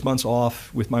about 6 months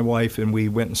off with my wife, and we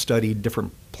went and studied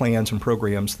different plans and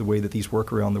programs, the way that these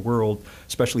work around the world,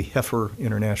 especially Heifer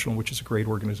International, which is a great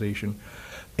organization.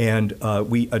 And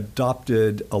we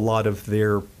adopted a lot of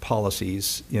their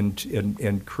policies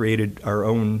and created our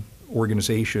own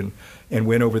organization, and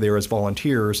went over there as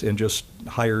volunteers and just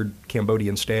hired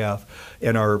Cambodian staff.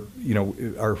 And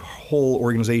our whole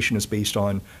organization is based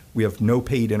on, we have no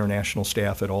paid international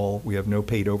staff at all. We have no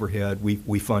paid overhead.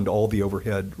 We fund all the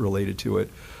overhead related to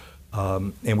it.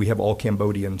 and we have all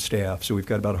Cambodian staff. So we've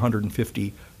got about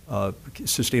 150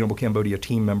 Sustainable Cambodia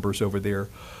team members over there,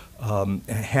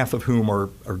 half of whom are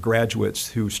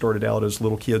graduates who started out as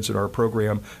little kids in our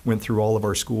program, went through all of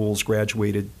our schools,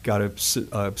 graduated, got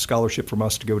a scholarship from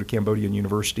us to go to Cambodian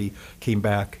University, came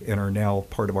back, and are now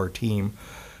part of our team.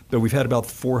 But we've had about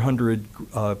 400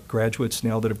 graduates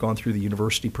now that have gone through the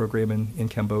university program in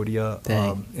Cambodia,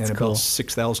 Dang, and about cool.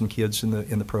 6,000 kids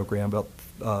in the program, about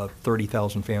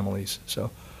 30,000 families. So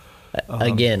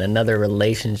again, another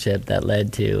relationship that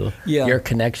led to your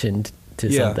connection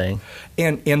to something.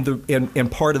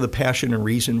 And part of the passion and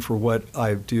reason for what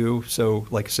I do. So,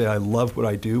 like I say, I love what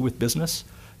I do with business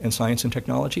and science and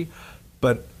technology,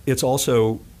 but it's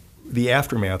also the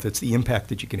aftermath. It's the impact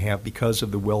that you can have because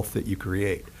of the wealth that you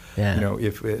create. Yeah. You know,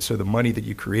 so the money that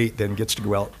you create then gets to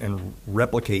go out and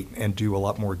replicate and do a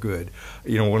lot more good.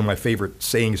 You know, one of my favorite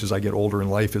sayings as I get older in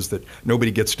life is that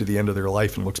nobody gets to the end of their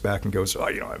life and looks back and goes, oh,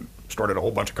 you know, I started a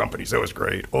whole bunch of companies. That was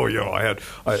great. Oh, you know, I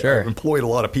employed a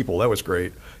lot of people. That was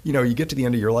great. You know, you get to the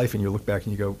end of your life and you look back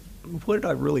and you go, what did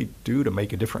I really do to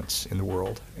make a difference in the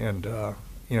world? And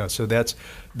you know, so that's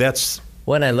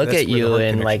when I look at you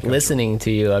and like listening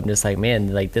to you, I'm just like,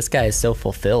 man, like this guy is so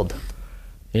fulfilled.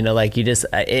 You know, like you just,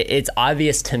 it's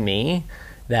obvious to me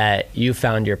that you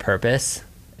found your purpose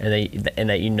and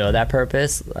that you know that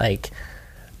purpose. Like,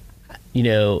 you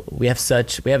know, we have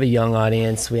a young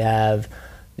audience. We have,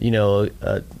 you know,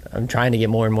 I'm trying to get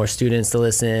more and more students to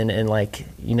listen, and like,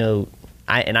 you know,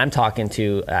 I'm talking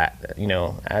to, you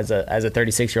know, as a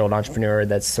 36-year-old entrepreneur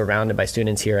that's surrounded by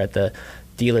students here at the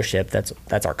dealership.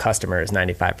 That's our customer, is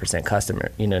 95% customer,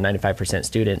 you know, 95%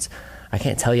 students. I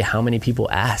can't tell you how many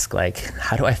people ask, like,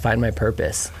 how do I find my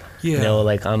purpose? Yeah. You know,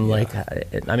 like, like,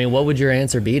 I mean, what would your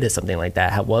answer be to something like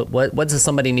that? What does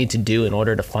somebody need to do in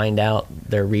order to find out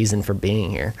their reason for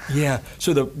being here? Yeah.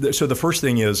 So the first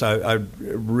thing is I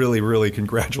really, really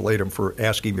congratulate them for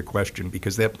asking the question,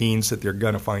 because that means that they're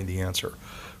going to find the answer,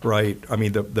 right? I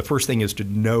mean, the first thing is to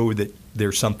know that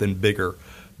there's something bigger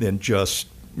than just,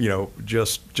 you know,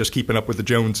 just keeping up with the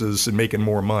Joneses and making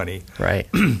more money. Right.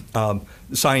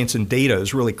 Science and data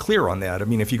is really clear on that. I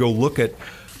mean, if you go look at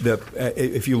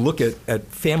at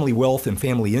family wealth and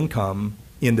family income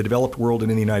in the developed world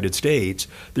and in the United States,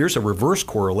 there's a reverse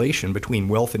correlation between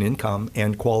wealth and income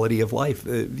and quality of life.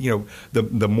 You know,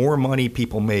 the more money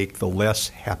people make, the less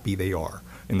happy they are.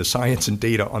 And the science and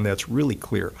data on that's really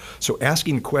clear. So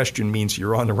asking the question means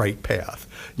you're on the right path,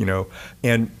 you know.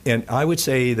 And I would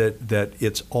say that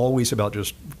it's always about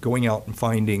just going out and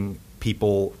finding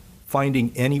people,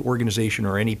 finding any organization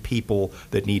or any people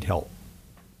that need help.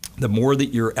 The more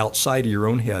that you're outside of your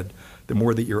own head, the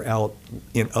more that you're out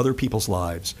in other people's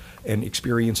lives and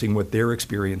experiencing what they're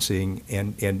experiencing,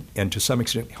 and to some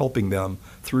extent helping them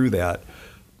through that,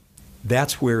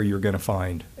 that's where you're going to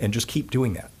find, and just keep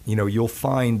doing that. You know, you'll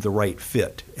find the right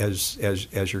fit as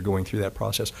you're going through that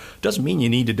process. Doesn't mean you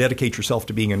need to dedicate yourself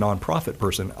to being a nonprofit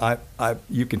person.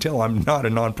 You can tell I'm not a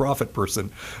nonprofit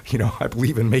person. You know, I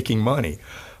believe in making money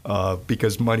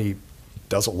because money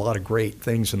does a lot of great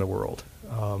things in the world.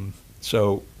 But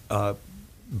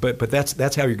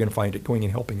that's how you're going to find it, going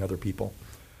and helping other people.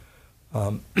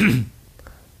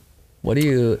 What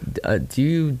do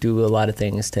you do a lot of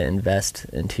things to invest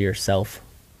into yourself?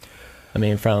 I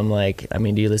mean,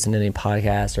 do you listen to any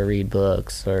podcasts or read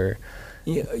books or?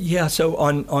 Yeah. So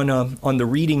on the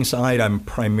reading side, I'm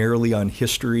primarily on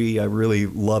history. I really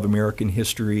love American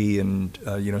history, and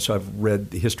you know, so I've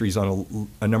read the histories on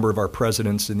a number of our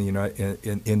presidents in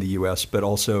the U.S., but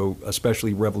also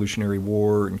especially Revolutionary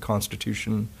War and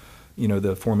Constitution. You know,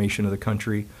 the formation of the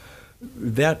country.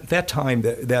 That time,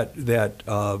 that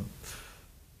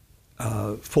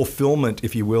fulfillment,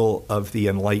 if you will, of the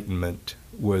Enlightenment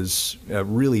was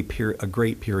really a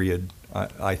great period.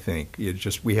 I think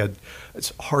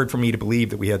it's hard for me to believe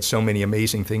that we had so many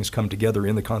amazing things come together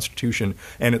in the Constitution,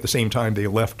 and at the same time they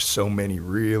left so many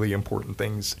really important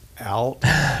things out.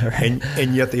 Right.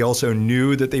 and yet they also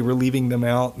knew that they were leaving them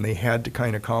out, and they had to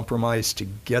kind of compromise to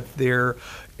get there,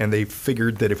 and they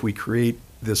figured that if we create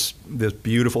this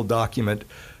beautiful document,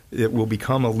 it will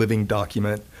become a living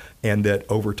document, and that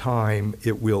over time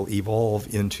it will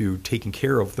evolve into taking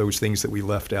care of those things that we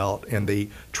left out. And they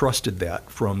trusted that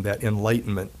from that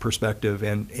Enlightenment perspective,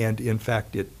 and in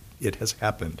fact it has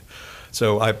happened.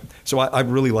 So I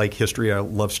really like history. I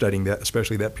love studying that,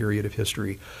 especially that period of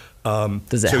history.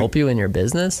 Does it help you in your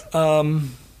business? Or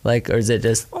is it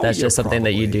just just something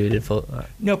that you do to?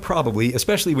 No, probably,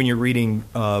 especially when you're reading,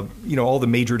 you know, all the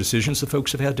major decisions that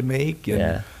folks have had to make,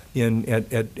 and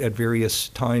at various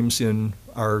times in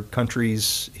our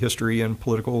country's history and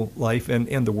political life,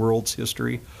 and the world's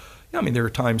history. I mean, there are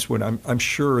times when I'm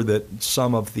sure that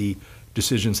some of the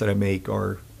decisions that I make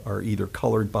are either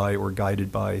colored by or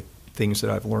guided by things that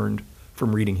I've learned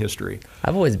from reading history.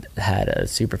 I've always had a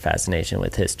super fascination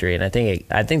with history, and I think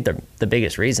the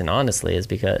biggest reason, honestly, is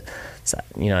because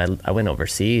I went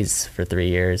overseas for 3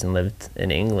 years and lived in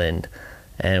England,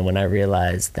 and when I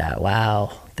realized that,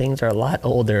 wow, things are a lot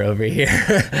older over here.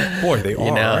 Boy, they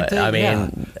are, aren't they? I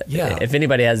mean, yeah. If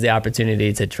anybody has the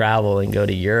opportunity to travel and go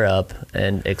to Europe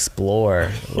and explore,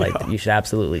 like, you should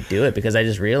absolutely do it, because I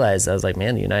just realized, I was like,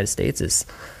 man, the United States is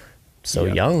so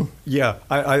young. Yeah,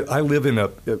 I live in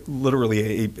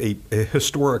literally a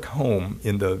historic home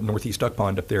in the Northeast Duck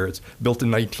Pond up there. It's built in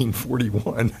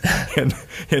 1941,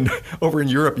 and over in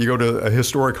Europe you go to a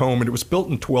historic home and it was built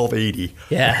in 1280.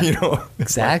 Yeah,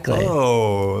 exactly. Like,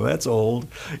 oh, that's old.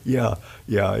 Yeah,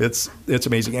 it's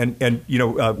amazing. And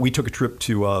we took a trip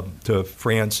to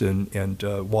France and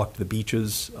walked the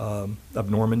beaches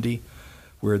of Normandy,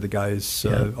 where the guys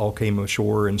all came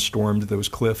ashore and stormed those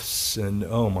cliffs. And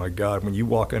oh my God, when you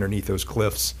walk underneath those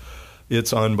cliffs,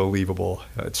 it's unbelievable.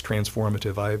 It's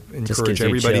transformative. I encourage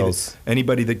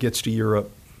anybody that gets to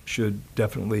Europe should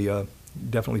definitely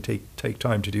take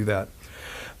time to do that.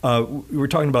 We were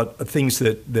talking about things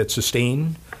that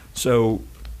sustain. So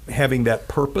having that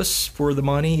purpose for the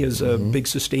money is a big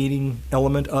sustaining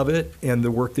element of it, and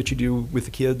the work that you do with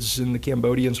the kids and the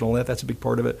Cambodians and all that, that's a big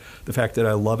part of it. The fact that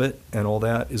I love it and all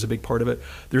that is a big part of it.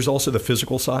 There's also the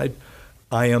physical side.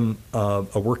 I am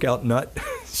a workout nut,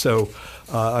 so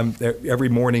every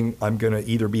morning I'm going to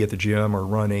either be at the gym or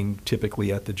running,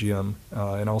 typically at the gym,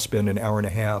 and I'll spend an hour and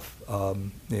a half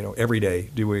every day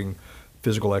doing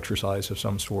physical exercise of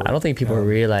some sort. I don't think people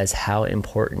realize how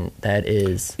important that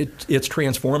is. It's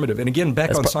transformative. And again,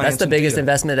 on science. That's the biggest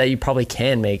investment that you probably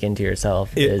can make into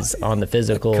yourself is on the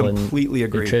physical and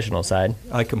nutritional side.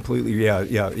 I completely,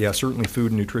 certainly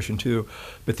food and nutrition too.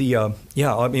 But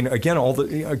I mean, again,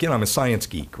 I'm a science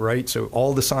geek, right? So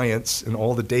all the science and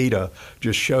all the data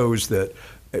just shows that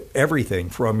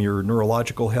everything from your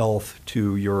neurological health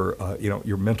to your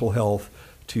mental health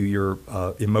to your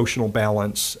emotional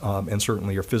balance, and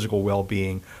certainly your physical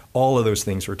well-being, all of those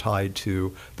things are tied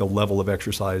to the level of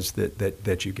exercise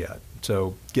that you get.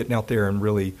 So getting out there and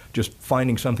really just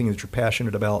finding something that you're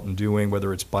passionate about and doing,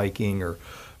 whether it's biking or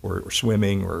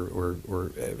swimming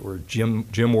or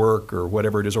gym work or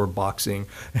whatever it is, or boxing.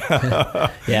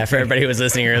 Yeah, for everybody who was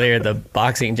listening earlier, the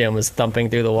boxing gym was thumping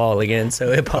through the wall again,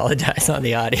 so I apologize on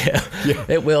the audio. Yeah.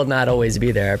 It will not always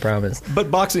be there, I promise. But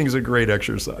boxing is a great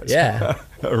exercise. Yeah.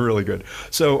 Really good.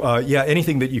 So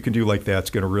anything that you can do like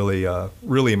that's going to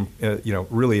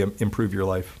really improve your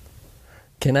life.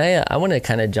 Can I want to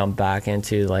kind of jump back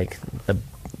into like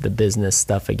the business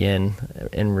stuff again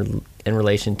in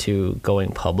relation to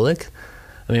going public.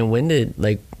 I mean, when did,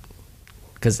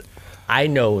 because I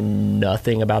know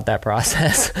nothing about that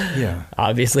process. Yeah.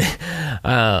 Obviously.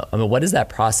 I mean, what is that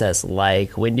process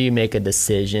like? When do you make a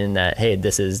decision that, hey,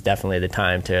 this is definitely the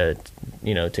time to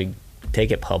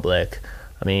take it public?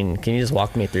 I mean, can you just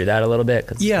walk me through that a little bit?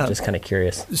 'Cause I'm just kind of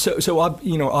curious. So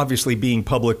obviously being a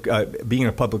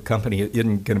public company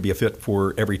isn't going to be a fit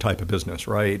for every type of business,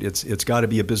 right? It's got to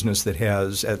be a business that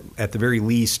has, at the very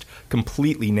least,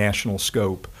 completely national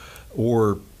scope,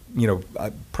 or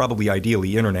probably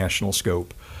ideally international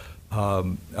scope,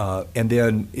 and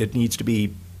then it needs to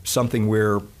be something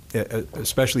where,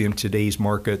 especially in today's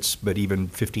markets, but even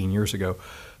 15 years ago,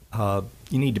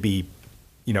 you need to be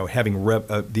having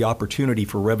the opportunity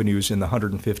for revenues in the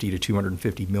 150 to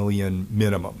 250 million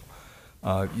minimum.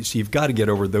 So you've got to get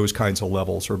over those kinds of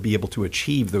levels, or be able to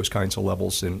achieve those kinds of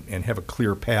levels, and have a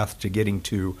clear path to getting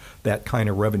to that kind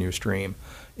of revenue stream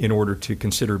in order to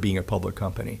consider being a public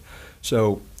company.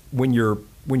 So when you're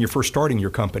first starting your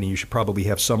company, you should probably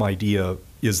have some idea,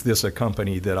 is this a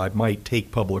company that I might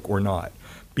take public or not?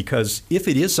 Because if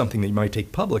it is something that you might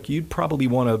take public, you're going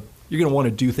to want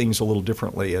to do things a little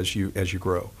differently as you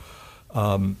grow.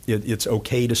 It's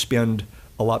okay to spend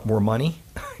a lot more money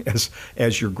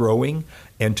as you're growing,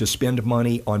 and to spend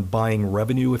money on buying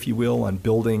revenue, if you will, on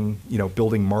building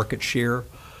market share,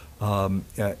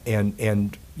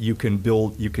 and you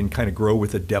can kind of grow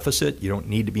with a deficit. You don't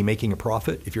need to be making a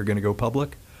profit if you're going to go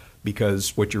public,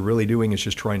 because what you're really doing is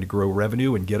just trying to grow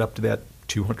revenue and get up to that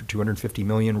 250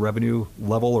 million revenue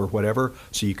level or whatever,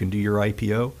 so you can do your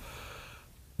IPO.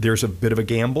 There's a bit of a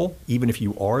gamble, even if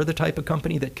you are the type of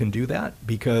company that can do that,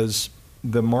 because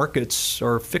the markets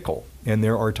are fickle, and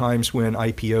there are times when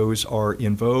IPOs are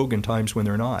in vogue and times when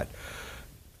they're not.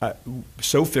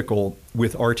 So fickle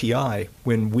with RTI.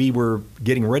 When we were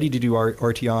getting ready to do our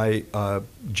RTI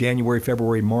January,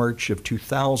 February, March of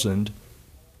 2000,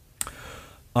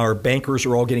 Our bankers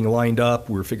are all getting lined up.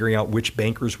 We're figuring out which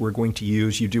bankers we're going to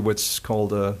use. You do what's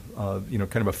called a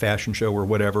kind of a fashion show or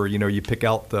whatever. You pick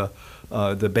out the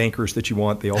bankers that you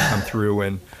want. They all come through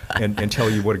and tell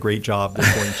you what a great job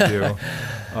they're going to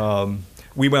do.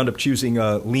 We wound up choosing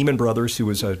Lehman Brothers,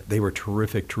 they were a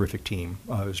terrific team.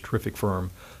 It was a terrific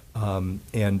firm,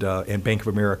 and Bank of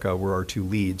America were our two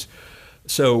leads.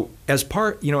 So as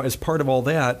part of all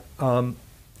that,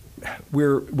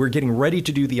 we're getting ready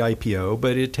to do the IPO,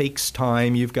 but it takes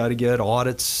time. You've got to get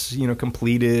audits,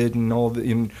 completed, and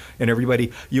and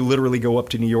everybody. You literally go up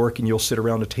to New York and you'll sit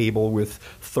around a table with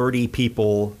 30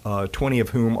 people, 20 of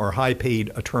whom are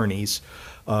high-paid attorneys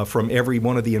from every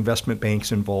one of the investment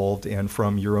banks involved and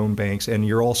from your own banks, and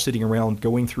you're all sitting around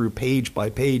going through page by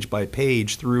page by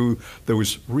page through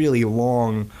those really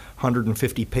long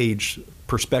 150-page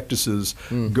prospectuses,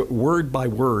 word by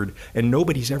word, and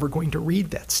nobody's ever going to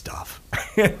read that stuff.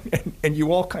 and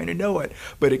you all kind of know it,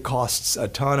 but it costs a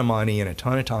ton of money and a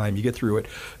ton of time. You get through it.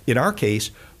 In our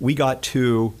case, we got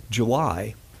to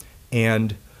July,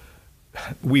 and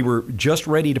we were just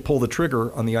ready to pull the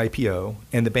trigger on the IPO,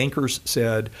 and the bankers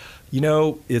said,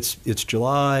 it's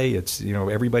July,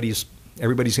 everybody's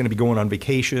going to be going on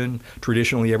vacation.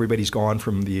 Traditionally, everybody's gone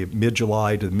from the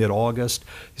mid-July to mid-August.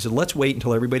 He said, let's wait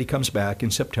until everybody comes back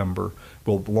in September.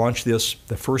 We'll launch this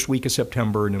the first week of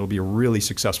September, and it'll be a really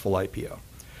successful IPO.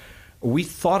 We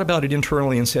thought about it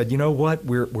internally and said, you know what,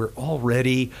 we're all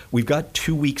ready. We've got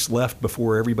 2 weeks left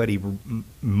before everybody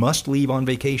must leave on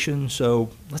vacation,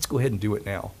 so let's go ahead and do it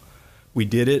now. We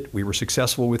did it. We were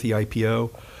successful with the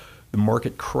IPO. The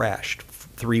market crashed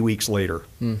 3 weeks later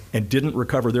and didn't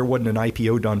recover. There wasn't an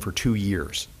IPO done for 2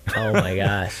 years. Oh my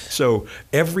gosh! So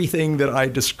everything that I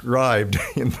described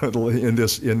in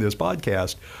this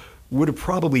podcast would have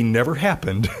probably never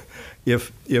happened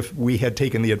if we had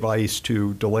taken the advice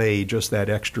to delay just that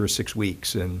extra 6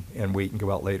 weeks and wait and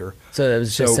go out later. So it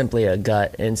was just simply a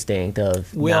gut instinct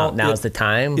of now's the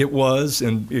time? It was,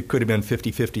 and it could have been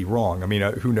 50-50 wrong. I mean,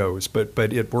 who knows? But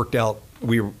it worked out.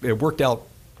 It worked out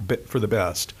for the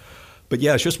best. But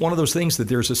yeah, it's just one of those things that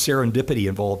there's a serendipity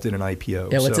involved in an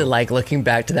IPO. Yeah, what's it like looking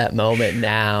back to that moment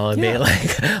now and being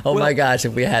like, my gosh,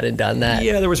 if we hadn't done that?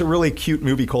 Yeah, there was a really cute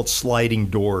movie called Sliding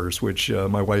Doors, which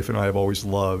my wife and I have always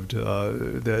loved.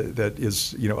 That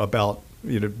is, about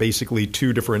basically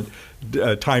two different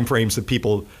time frames that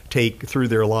people take through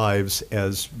their lives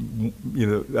as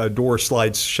a door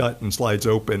slides shut and slides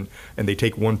open, and they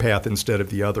take one path instead of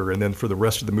the other, and then for the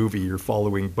rest of the movie you're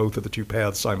following both of the two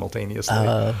paths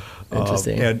simultaneously.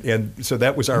 Interesting. And so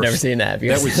that was our. I've never seen that.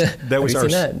 That was our.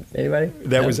 Seen that? Anybody?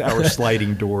 That was our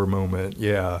sliding door moment.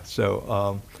 Yeah.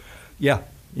 So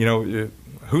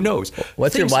who knows?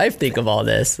 What's your wife think of all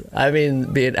this? I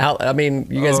mean, you guys have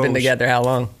been together how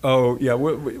long? Oh yeah,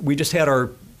 we just had our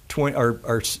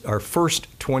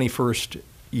first 21st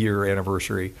year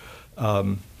anniversary.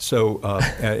 And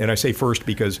I say first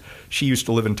because she used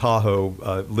to live in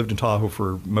Tahoe, lived in Tahoe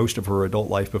for most of her adult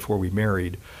life before we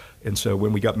married, and so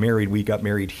when we got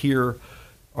married here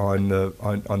on the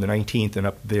 19th and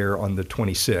up there on the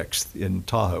 26th in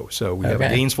Tahoe. So we have a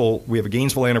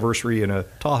Gainesville anniversary and a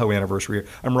Tahoe anniversary.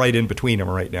 I'm right in between them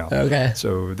right now. Okay.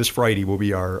 So this Friday will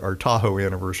be our Tahoe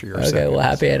anniversary. Okay, second. Well,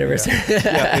 happy anniversary.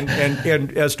 Yeah.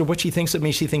 And as to what she thinks of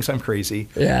me, she thinks I'm crazy.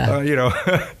 Yeah.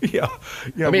 Yeah.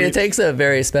 I mean, it takes a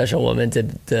very special woman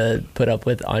to put up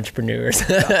with entrepreneurs.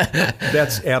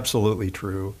 That's absolutely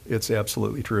true. It's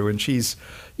absolutely true. And she's,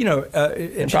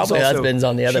 and probably husbands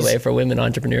on the other way for women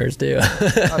entrepreneurs too.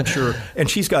 I'm sure. And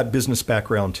she's got business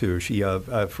background too. She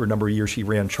for a number of years she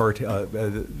ran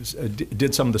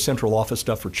did some of the central office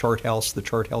stuff for Chart House, the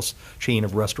Chart House chain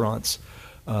of restaurants.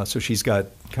 So she's got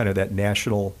kind of that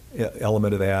national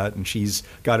element of that, and she's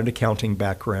got an accounting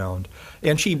background,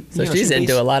 and she's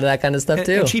into a lot of that kind of stuff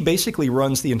too. And she basically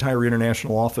runs the entire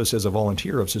international office as a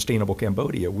volunteer of Sustainable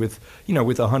Cambodia, with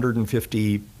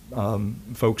 150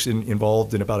 folks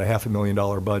involved in about a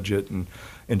 $500,000 budget, and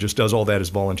just does all that as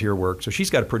volunteer work. So she's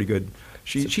got a pretty good.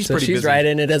 She's pretty busy. Right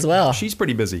in it as well. She's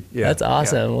pretty busy. Yeah, that's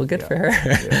awesome. Yeah. Well, good for her.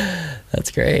 Yeah.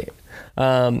 That's great.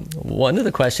 One of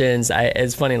the questions,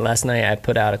 it's funny, last night I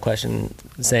put out a question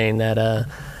saying that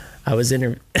I was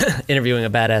interviewing a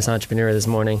badass entrepreneur this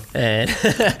morning, and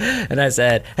and I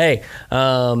said, hey,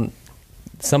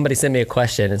 somebody sent me a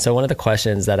question. And so one of the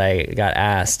questions that I got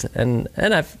asked, and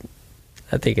I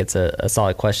think it's a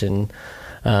solid question,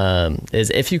 is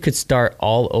if you could start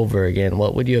all over again,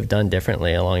 what would you have done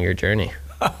differently along your journey?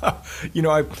 You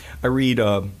know, I read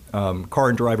Car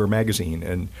and Driver magazine,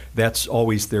 and that's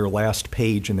always their last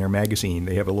page in their magazine.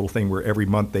 They have a little thing where every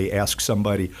month they ask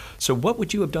somebody, so what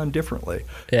would you have done differently?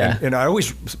 Yeah. And I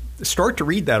always start to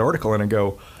read that article and I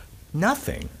go,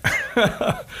 nothing.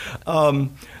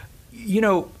 You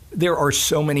know, there are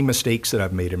so many mistakes that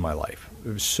I've made in my life.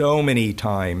 So many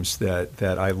times that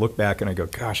I look back and I go,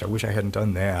 gosh, I wish I hadn't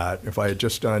done that. If I had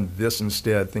just done this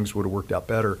instead, things would have worked out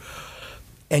better.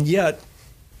 And yet,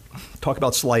 talk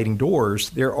about sliding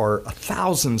doors, there are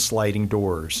 1,000 sliding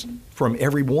doors from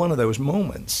every one of those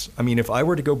moments. I mean, if I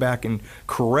were to go back and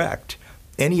correct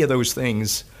any of those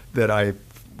things that I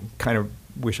kind of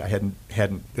wish I hadn't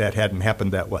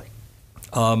happened that way,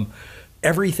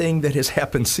 everything that has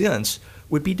happened since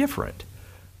would be different.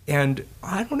 And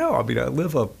I don't know. I mean, I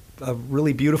live a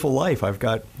really beautiful life. I've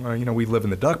got, you know, we live in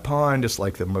the duck pond. It's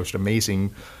like the most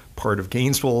amazing part of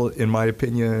Gainesville, in my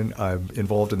opinion. I'm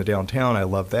involved in the downtown. I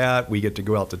love that. We get to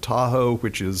go out to Tahoe,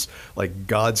 which is like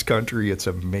God's country. It's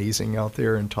amazing out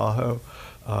there in Tahoe.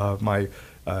 My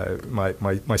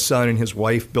son and his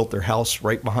wife built their house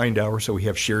right behind ours, so we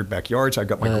have shared backyards. I've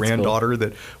got my granddaughter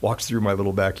that walks through my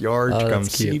little backyard to come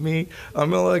see me.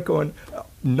 I'm like going,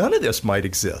 none of this might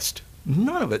exist.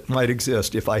 None of it might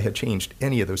exist if I had changed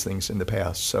any of those things in the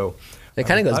past. So it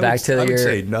kind of goes back to I would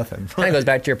say nothing. Kind of goes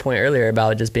back to your point earlier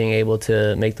about just being able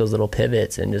to make those little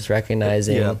pivots and just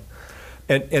recognizing. Yeah.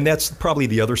 And that's probably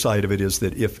the other side of it, is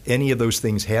that if any of those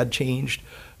things had changed,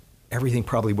 everything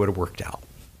probably would have worked out.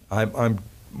 I'm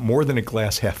more than a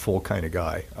glass half full kind of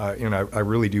guy. And I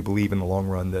really do believe in the long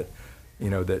run that, you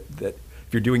know, that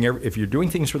if you're doing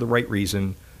things for the right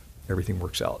reason, everything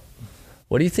works out.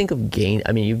 What do you think of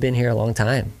I mean, you've been here a long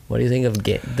time. What do you think of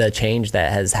the change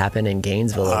that has happened in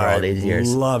Gainesville over all these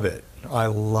years? I love it. I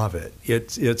love it.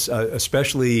 It's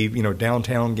especially, you know,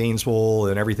 downtown Gainesville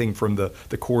and everything from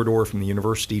the corridor from the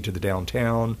university to the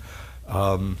downtown.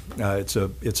 It's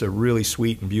a really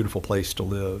sweet and beautiful place to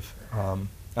live.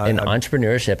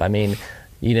 Entrepreneurship, I mean,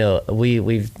 you know,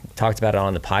 we've talked about it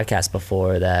on the podcast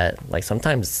before that, like,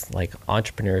 sometimes like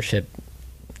entrepreneurship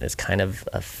is kind of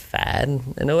a fad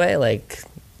in a way. Like,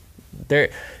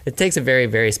 it takes a very,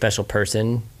 very special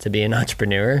person to be an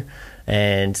entrepreneur.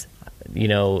 And, you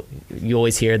know, you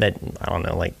always hear that, I don't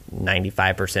know, like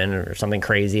 95% or something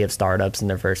crazy of startups in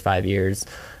their first 5 years,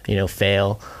 you know,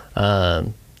 fail. But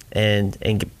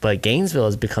Gainesville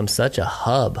has become such a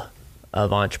hub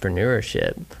of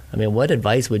entrepreneurship. I mean, what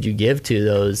advice would you give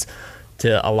to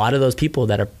a lot of those people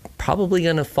that are probably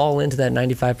going to fall into that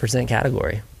 95%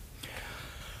 category?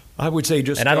 I would say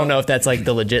just... And I don't know if that's like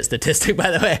the legit statistic, by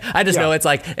the way. I just know it's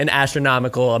like an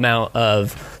astronomical amount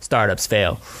of startups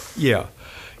fail. Yeah.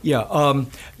 Yeah.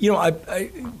 You know,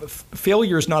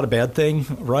 failure is not a bad thing,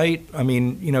 right? I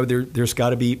mean, you know, there's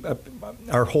got to be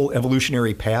our whole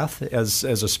evolutionary path as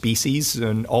a species,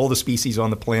 and all the species on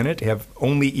the planet have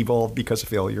only evolved because of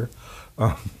failure.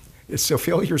 So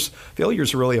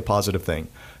failure's really a positive thing.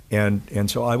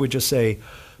 And so I would just say,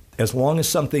 as long as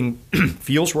something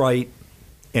feels right,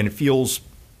 and it feels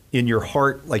in your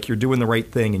heart like you're doing the right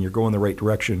thing and you're going the right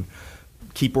direction,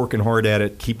 keep working hard at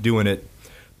it, keep doing it.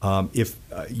 If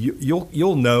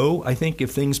you'll know, I think,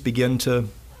 if things begin to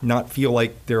not feel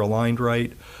like they're aligned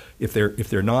right. If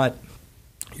they're not,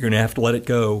 you're going to have to let it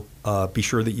go. Be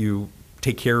sure that you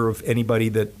take care of anybody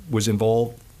that was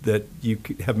involved that you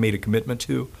have made a commitment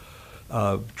to.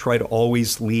 Try to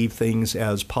always leave things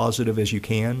as positive as you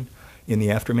can in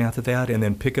the aftermath of that, and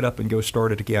then pick it up and go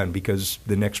start it again, because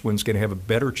the next one's going to have a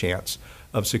better chance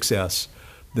of success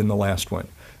than the last one.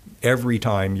 Every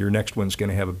time, your next one's going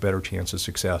to have a better chance of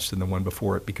success than the one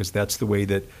before it, because that's the way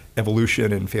that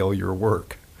evolution and failure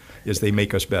work, is they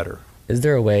make us better. Is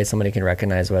there a way somebody can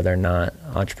recognize whether or not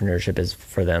entrepreneurship is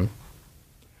for them?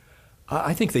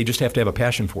 I think they just have to have a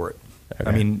passion for it. Okay.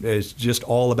 I mean, it's just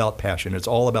all about passion. It's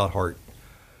all about heart.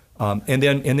 And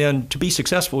then to be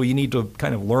successful, you need to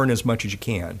kind of learn as much as you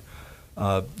can.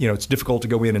 You know, it's difficult to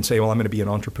go in and say, well, I'm going to be an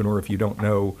entrepreneur if you don't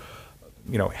know,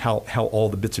 you know, how all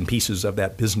the bits and pieces of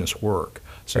that business work.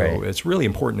 So It's really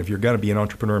important, if you're going to be an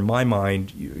entrepreneur, in my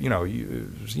mind, you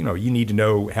need to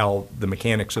know how the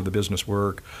mechanics of the business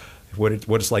work, what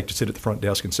it's like to sit at the front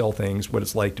desk and sell things, what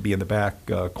it's like to be in the back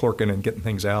clerking and getting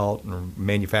things out, or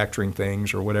manufacturing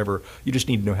things or whatever. You just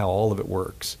need to know how all of it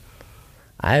works.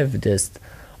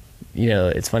 You know,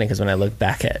 it's funny because when I look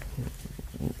back at,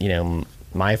 you know,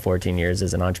 my 14 years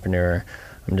as an entrepreneur,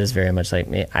 I'm just very much like,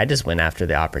 man, I just went after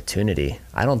the opportunity.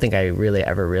 I don't think I really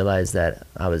ever realized that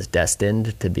I was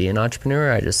destined to be an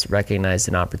entrepreneur. I just recognized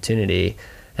an opportunity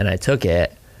and I took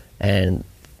it, and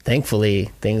thankfully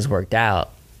things worked out.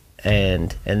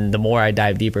 And the more I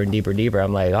dive deeper and deeper,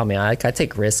 I'm like, oh man, I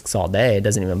take risks all day. It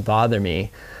doesn't even bother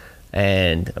me.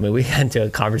 And I mean, we got into a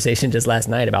conversation just last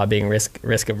night about being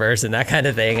risk averse and that kind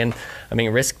of thing. And I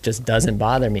mean, risk just doesn't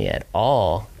bother me at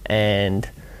all. And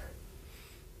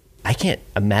I can't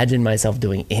imagine myself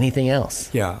doing anything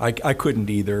else. Yeah, I couldn't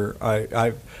either.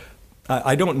 I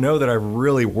don't know that I've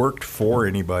really worked for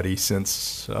anybody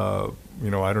since, I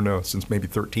don't know, since maybe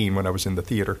 13 when I was in the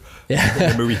theater, in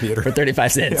the movie theater. For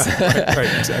 35 cents. Yeah,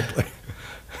 right, exactly.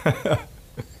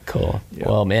 Cool. Yeah.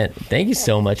 Well, man, thank you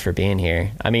so much for being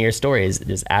here. I mean, your story is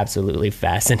just absolutely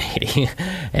fascinating.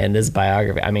 And this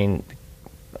biography, I mean,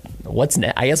 what's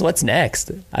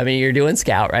next? I mean, you're doing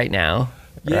Scout right now.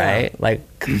 Yeah. Right? Like,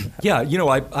 yeah,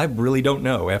 I really don't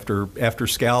know. After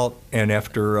Scout and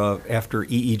after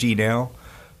EEG now,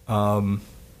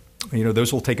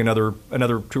 those will take another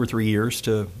 2 or 3 years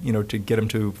to get them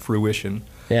to fruition.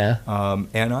 Yeah.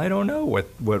 And I don't know what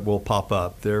will pop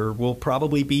up. There will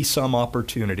probably be some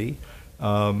opportunity.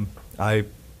 Do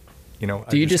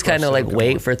you just kind of like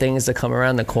wait for things to come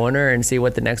around the corner and see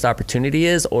what the next opportunity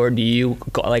is, or do you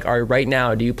right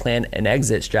now? Do you plan an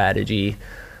exit strategy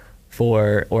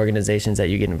for organizations that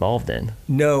you get involved in?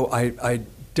 No, I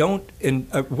don't. And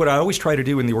what I always try to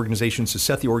do in the organizations is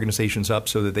set the organizations up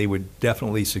so that they would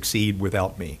definitely succeed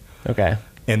without me. Okay.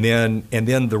 And then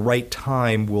the right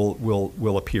time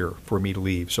will appear for me to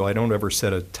leave. So I don't ever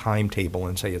set a timetable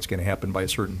and say it's going to happen by a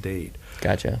certain date.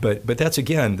 Gotcha. But that's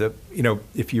again,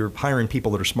 if you're hiring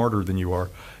people that are smarter than you are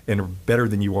and are better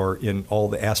than you are in all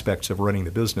the aspects of running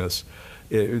the business,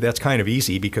 that's kind of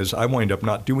easy because I wind up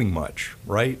not doing much,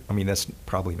 right? I mean, that's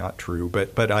probably not true,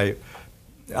 but I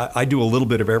do a little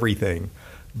bit of everything.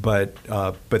 But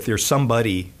there's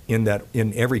somebody in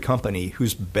every company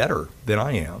who's better than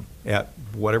I am at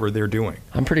whatever they're doing.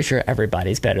 I'm pretty sure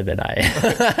everybody's better than I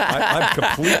am. I'm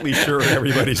completely sure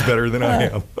everybody's better than I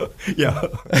am. Yeah.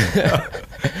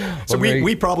 So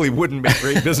we probably wouldn't make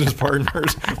great business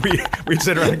partners. We'd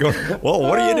sit around and go, well,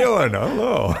 what are you doing? I don't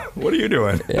know. What are you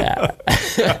doing? Yeah.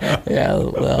 Yeah,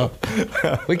 well,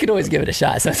 we could always give it a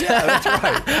shot. So yeah, that's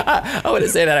right. I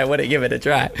wouldn't say that I wouldn't give it a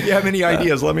try. If you have any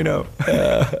ideas, let me know.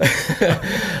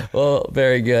 Well,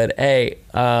 very good. Hey,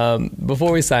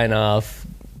 before we sign off,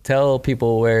 tell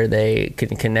people where they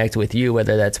can connect with you,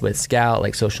 whether that's with Scout,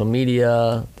 like social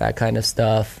media, that kind of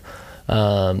stuff.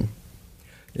 Through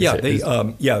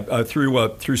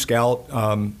Scout,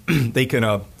 they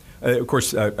can. Of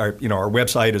course, our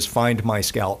website is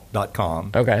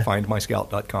findmyscout.com. Okay.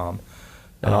 Findmyscout.com.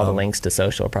 And all the links to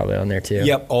social are probably on there too.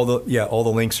 Yep, all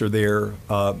the links are there.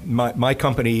 My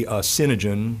company,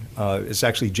 Synogen, is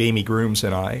actually Jamie Grooms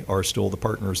and I are still the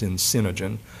partners in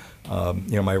Synogen.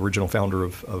 My original founder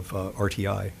of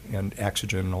RTI and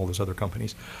Axogen and all those other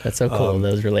companies. That's so cool.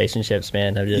 Those relationships,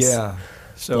 man, have just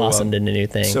blossomed into new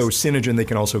things. So Synogen, they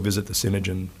can also visit the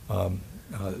Synogen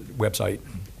website.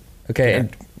 Okay, and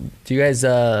do you guys, is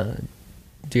that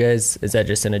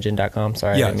just Synogen.com?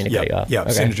 Sorry, I didn't mean to cut you off. Yeah,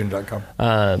 okay.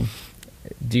 Synogen.com.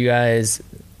 Do you guys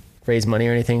raise money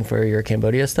or anything for your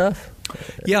Cambodia stuff?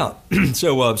 Yeah,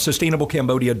 so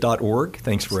sustainablecambodia.org.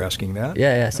 Thanks for asking that.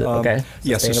 Okay.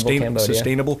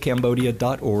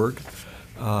 Sustainablecambodia.org.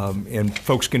 And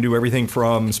folks can do everything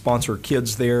from sponsor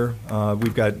kids there.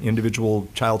 We've got individual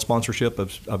child sponsorship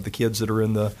of the kids that are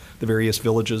in the various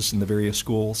villages and the various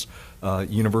schools,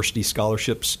 university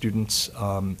scholarship students,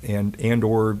 and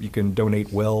or you can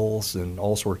donate wells and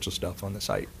all sorts of stuff on the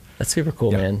site. That's super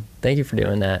cool, man. Thank you for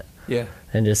doing that. Yeah.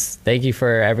 And just thank you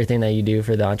for everything that you do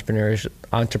for the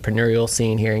entrepreneurial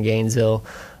scene here in Gainesville.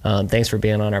 Thanks for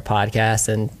being on our podcast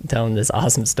and telling this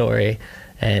awesome story.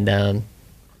 And,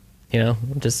 it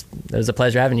was a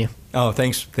pleasure having you. Oh,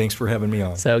 thanks for having me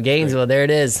on. So Gainesville, there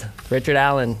it is. Richard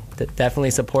Allen.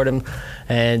 Definitely support him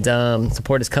and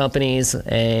support his companies.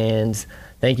 And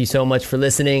thank you so much for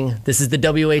listening. This is the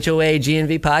WHOA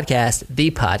GNV podcast,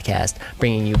 the podcast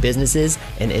bringing you businesses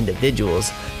and individuals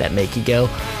that make you go,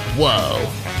 whoa.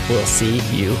 We'll see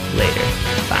you later.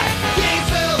 Bye.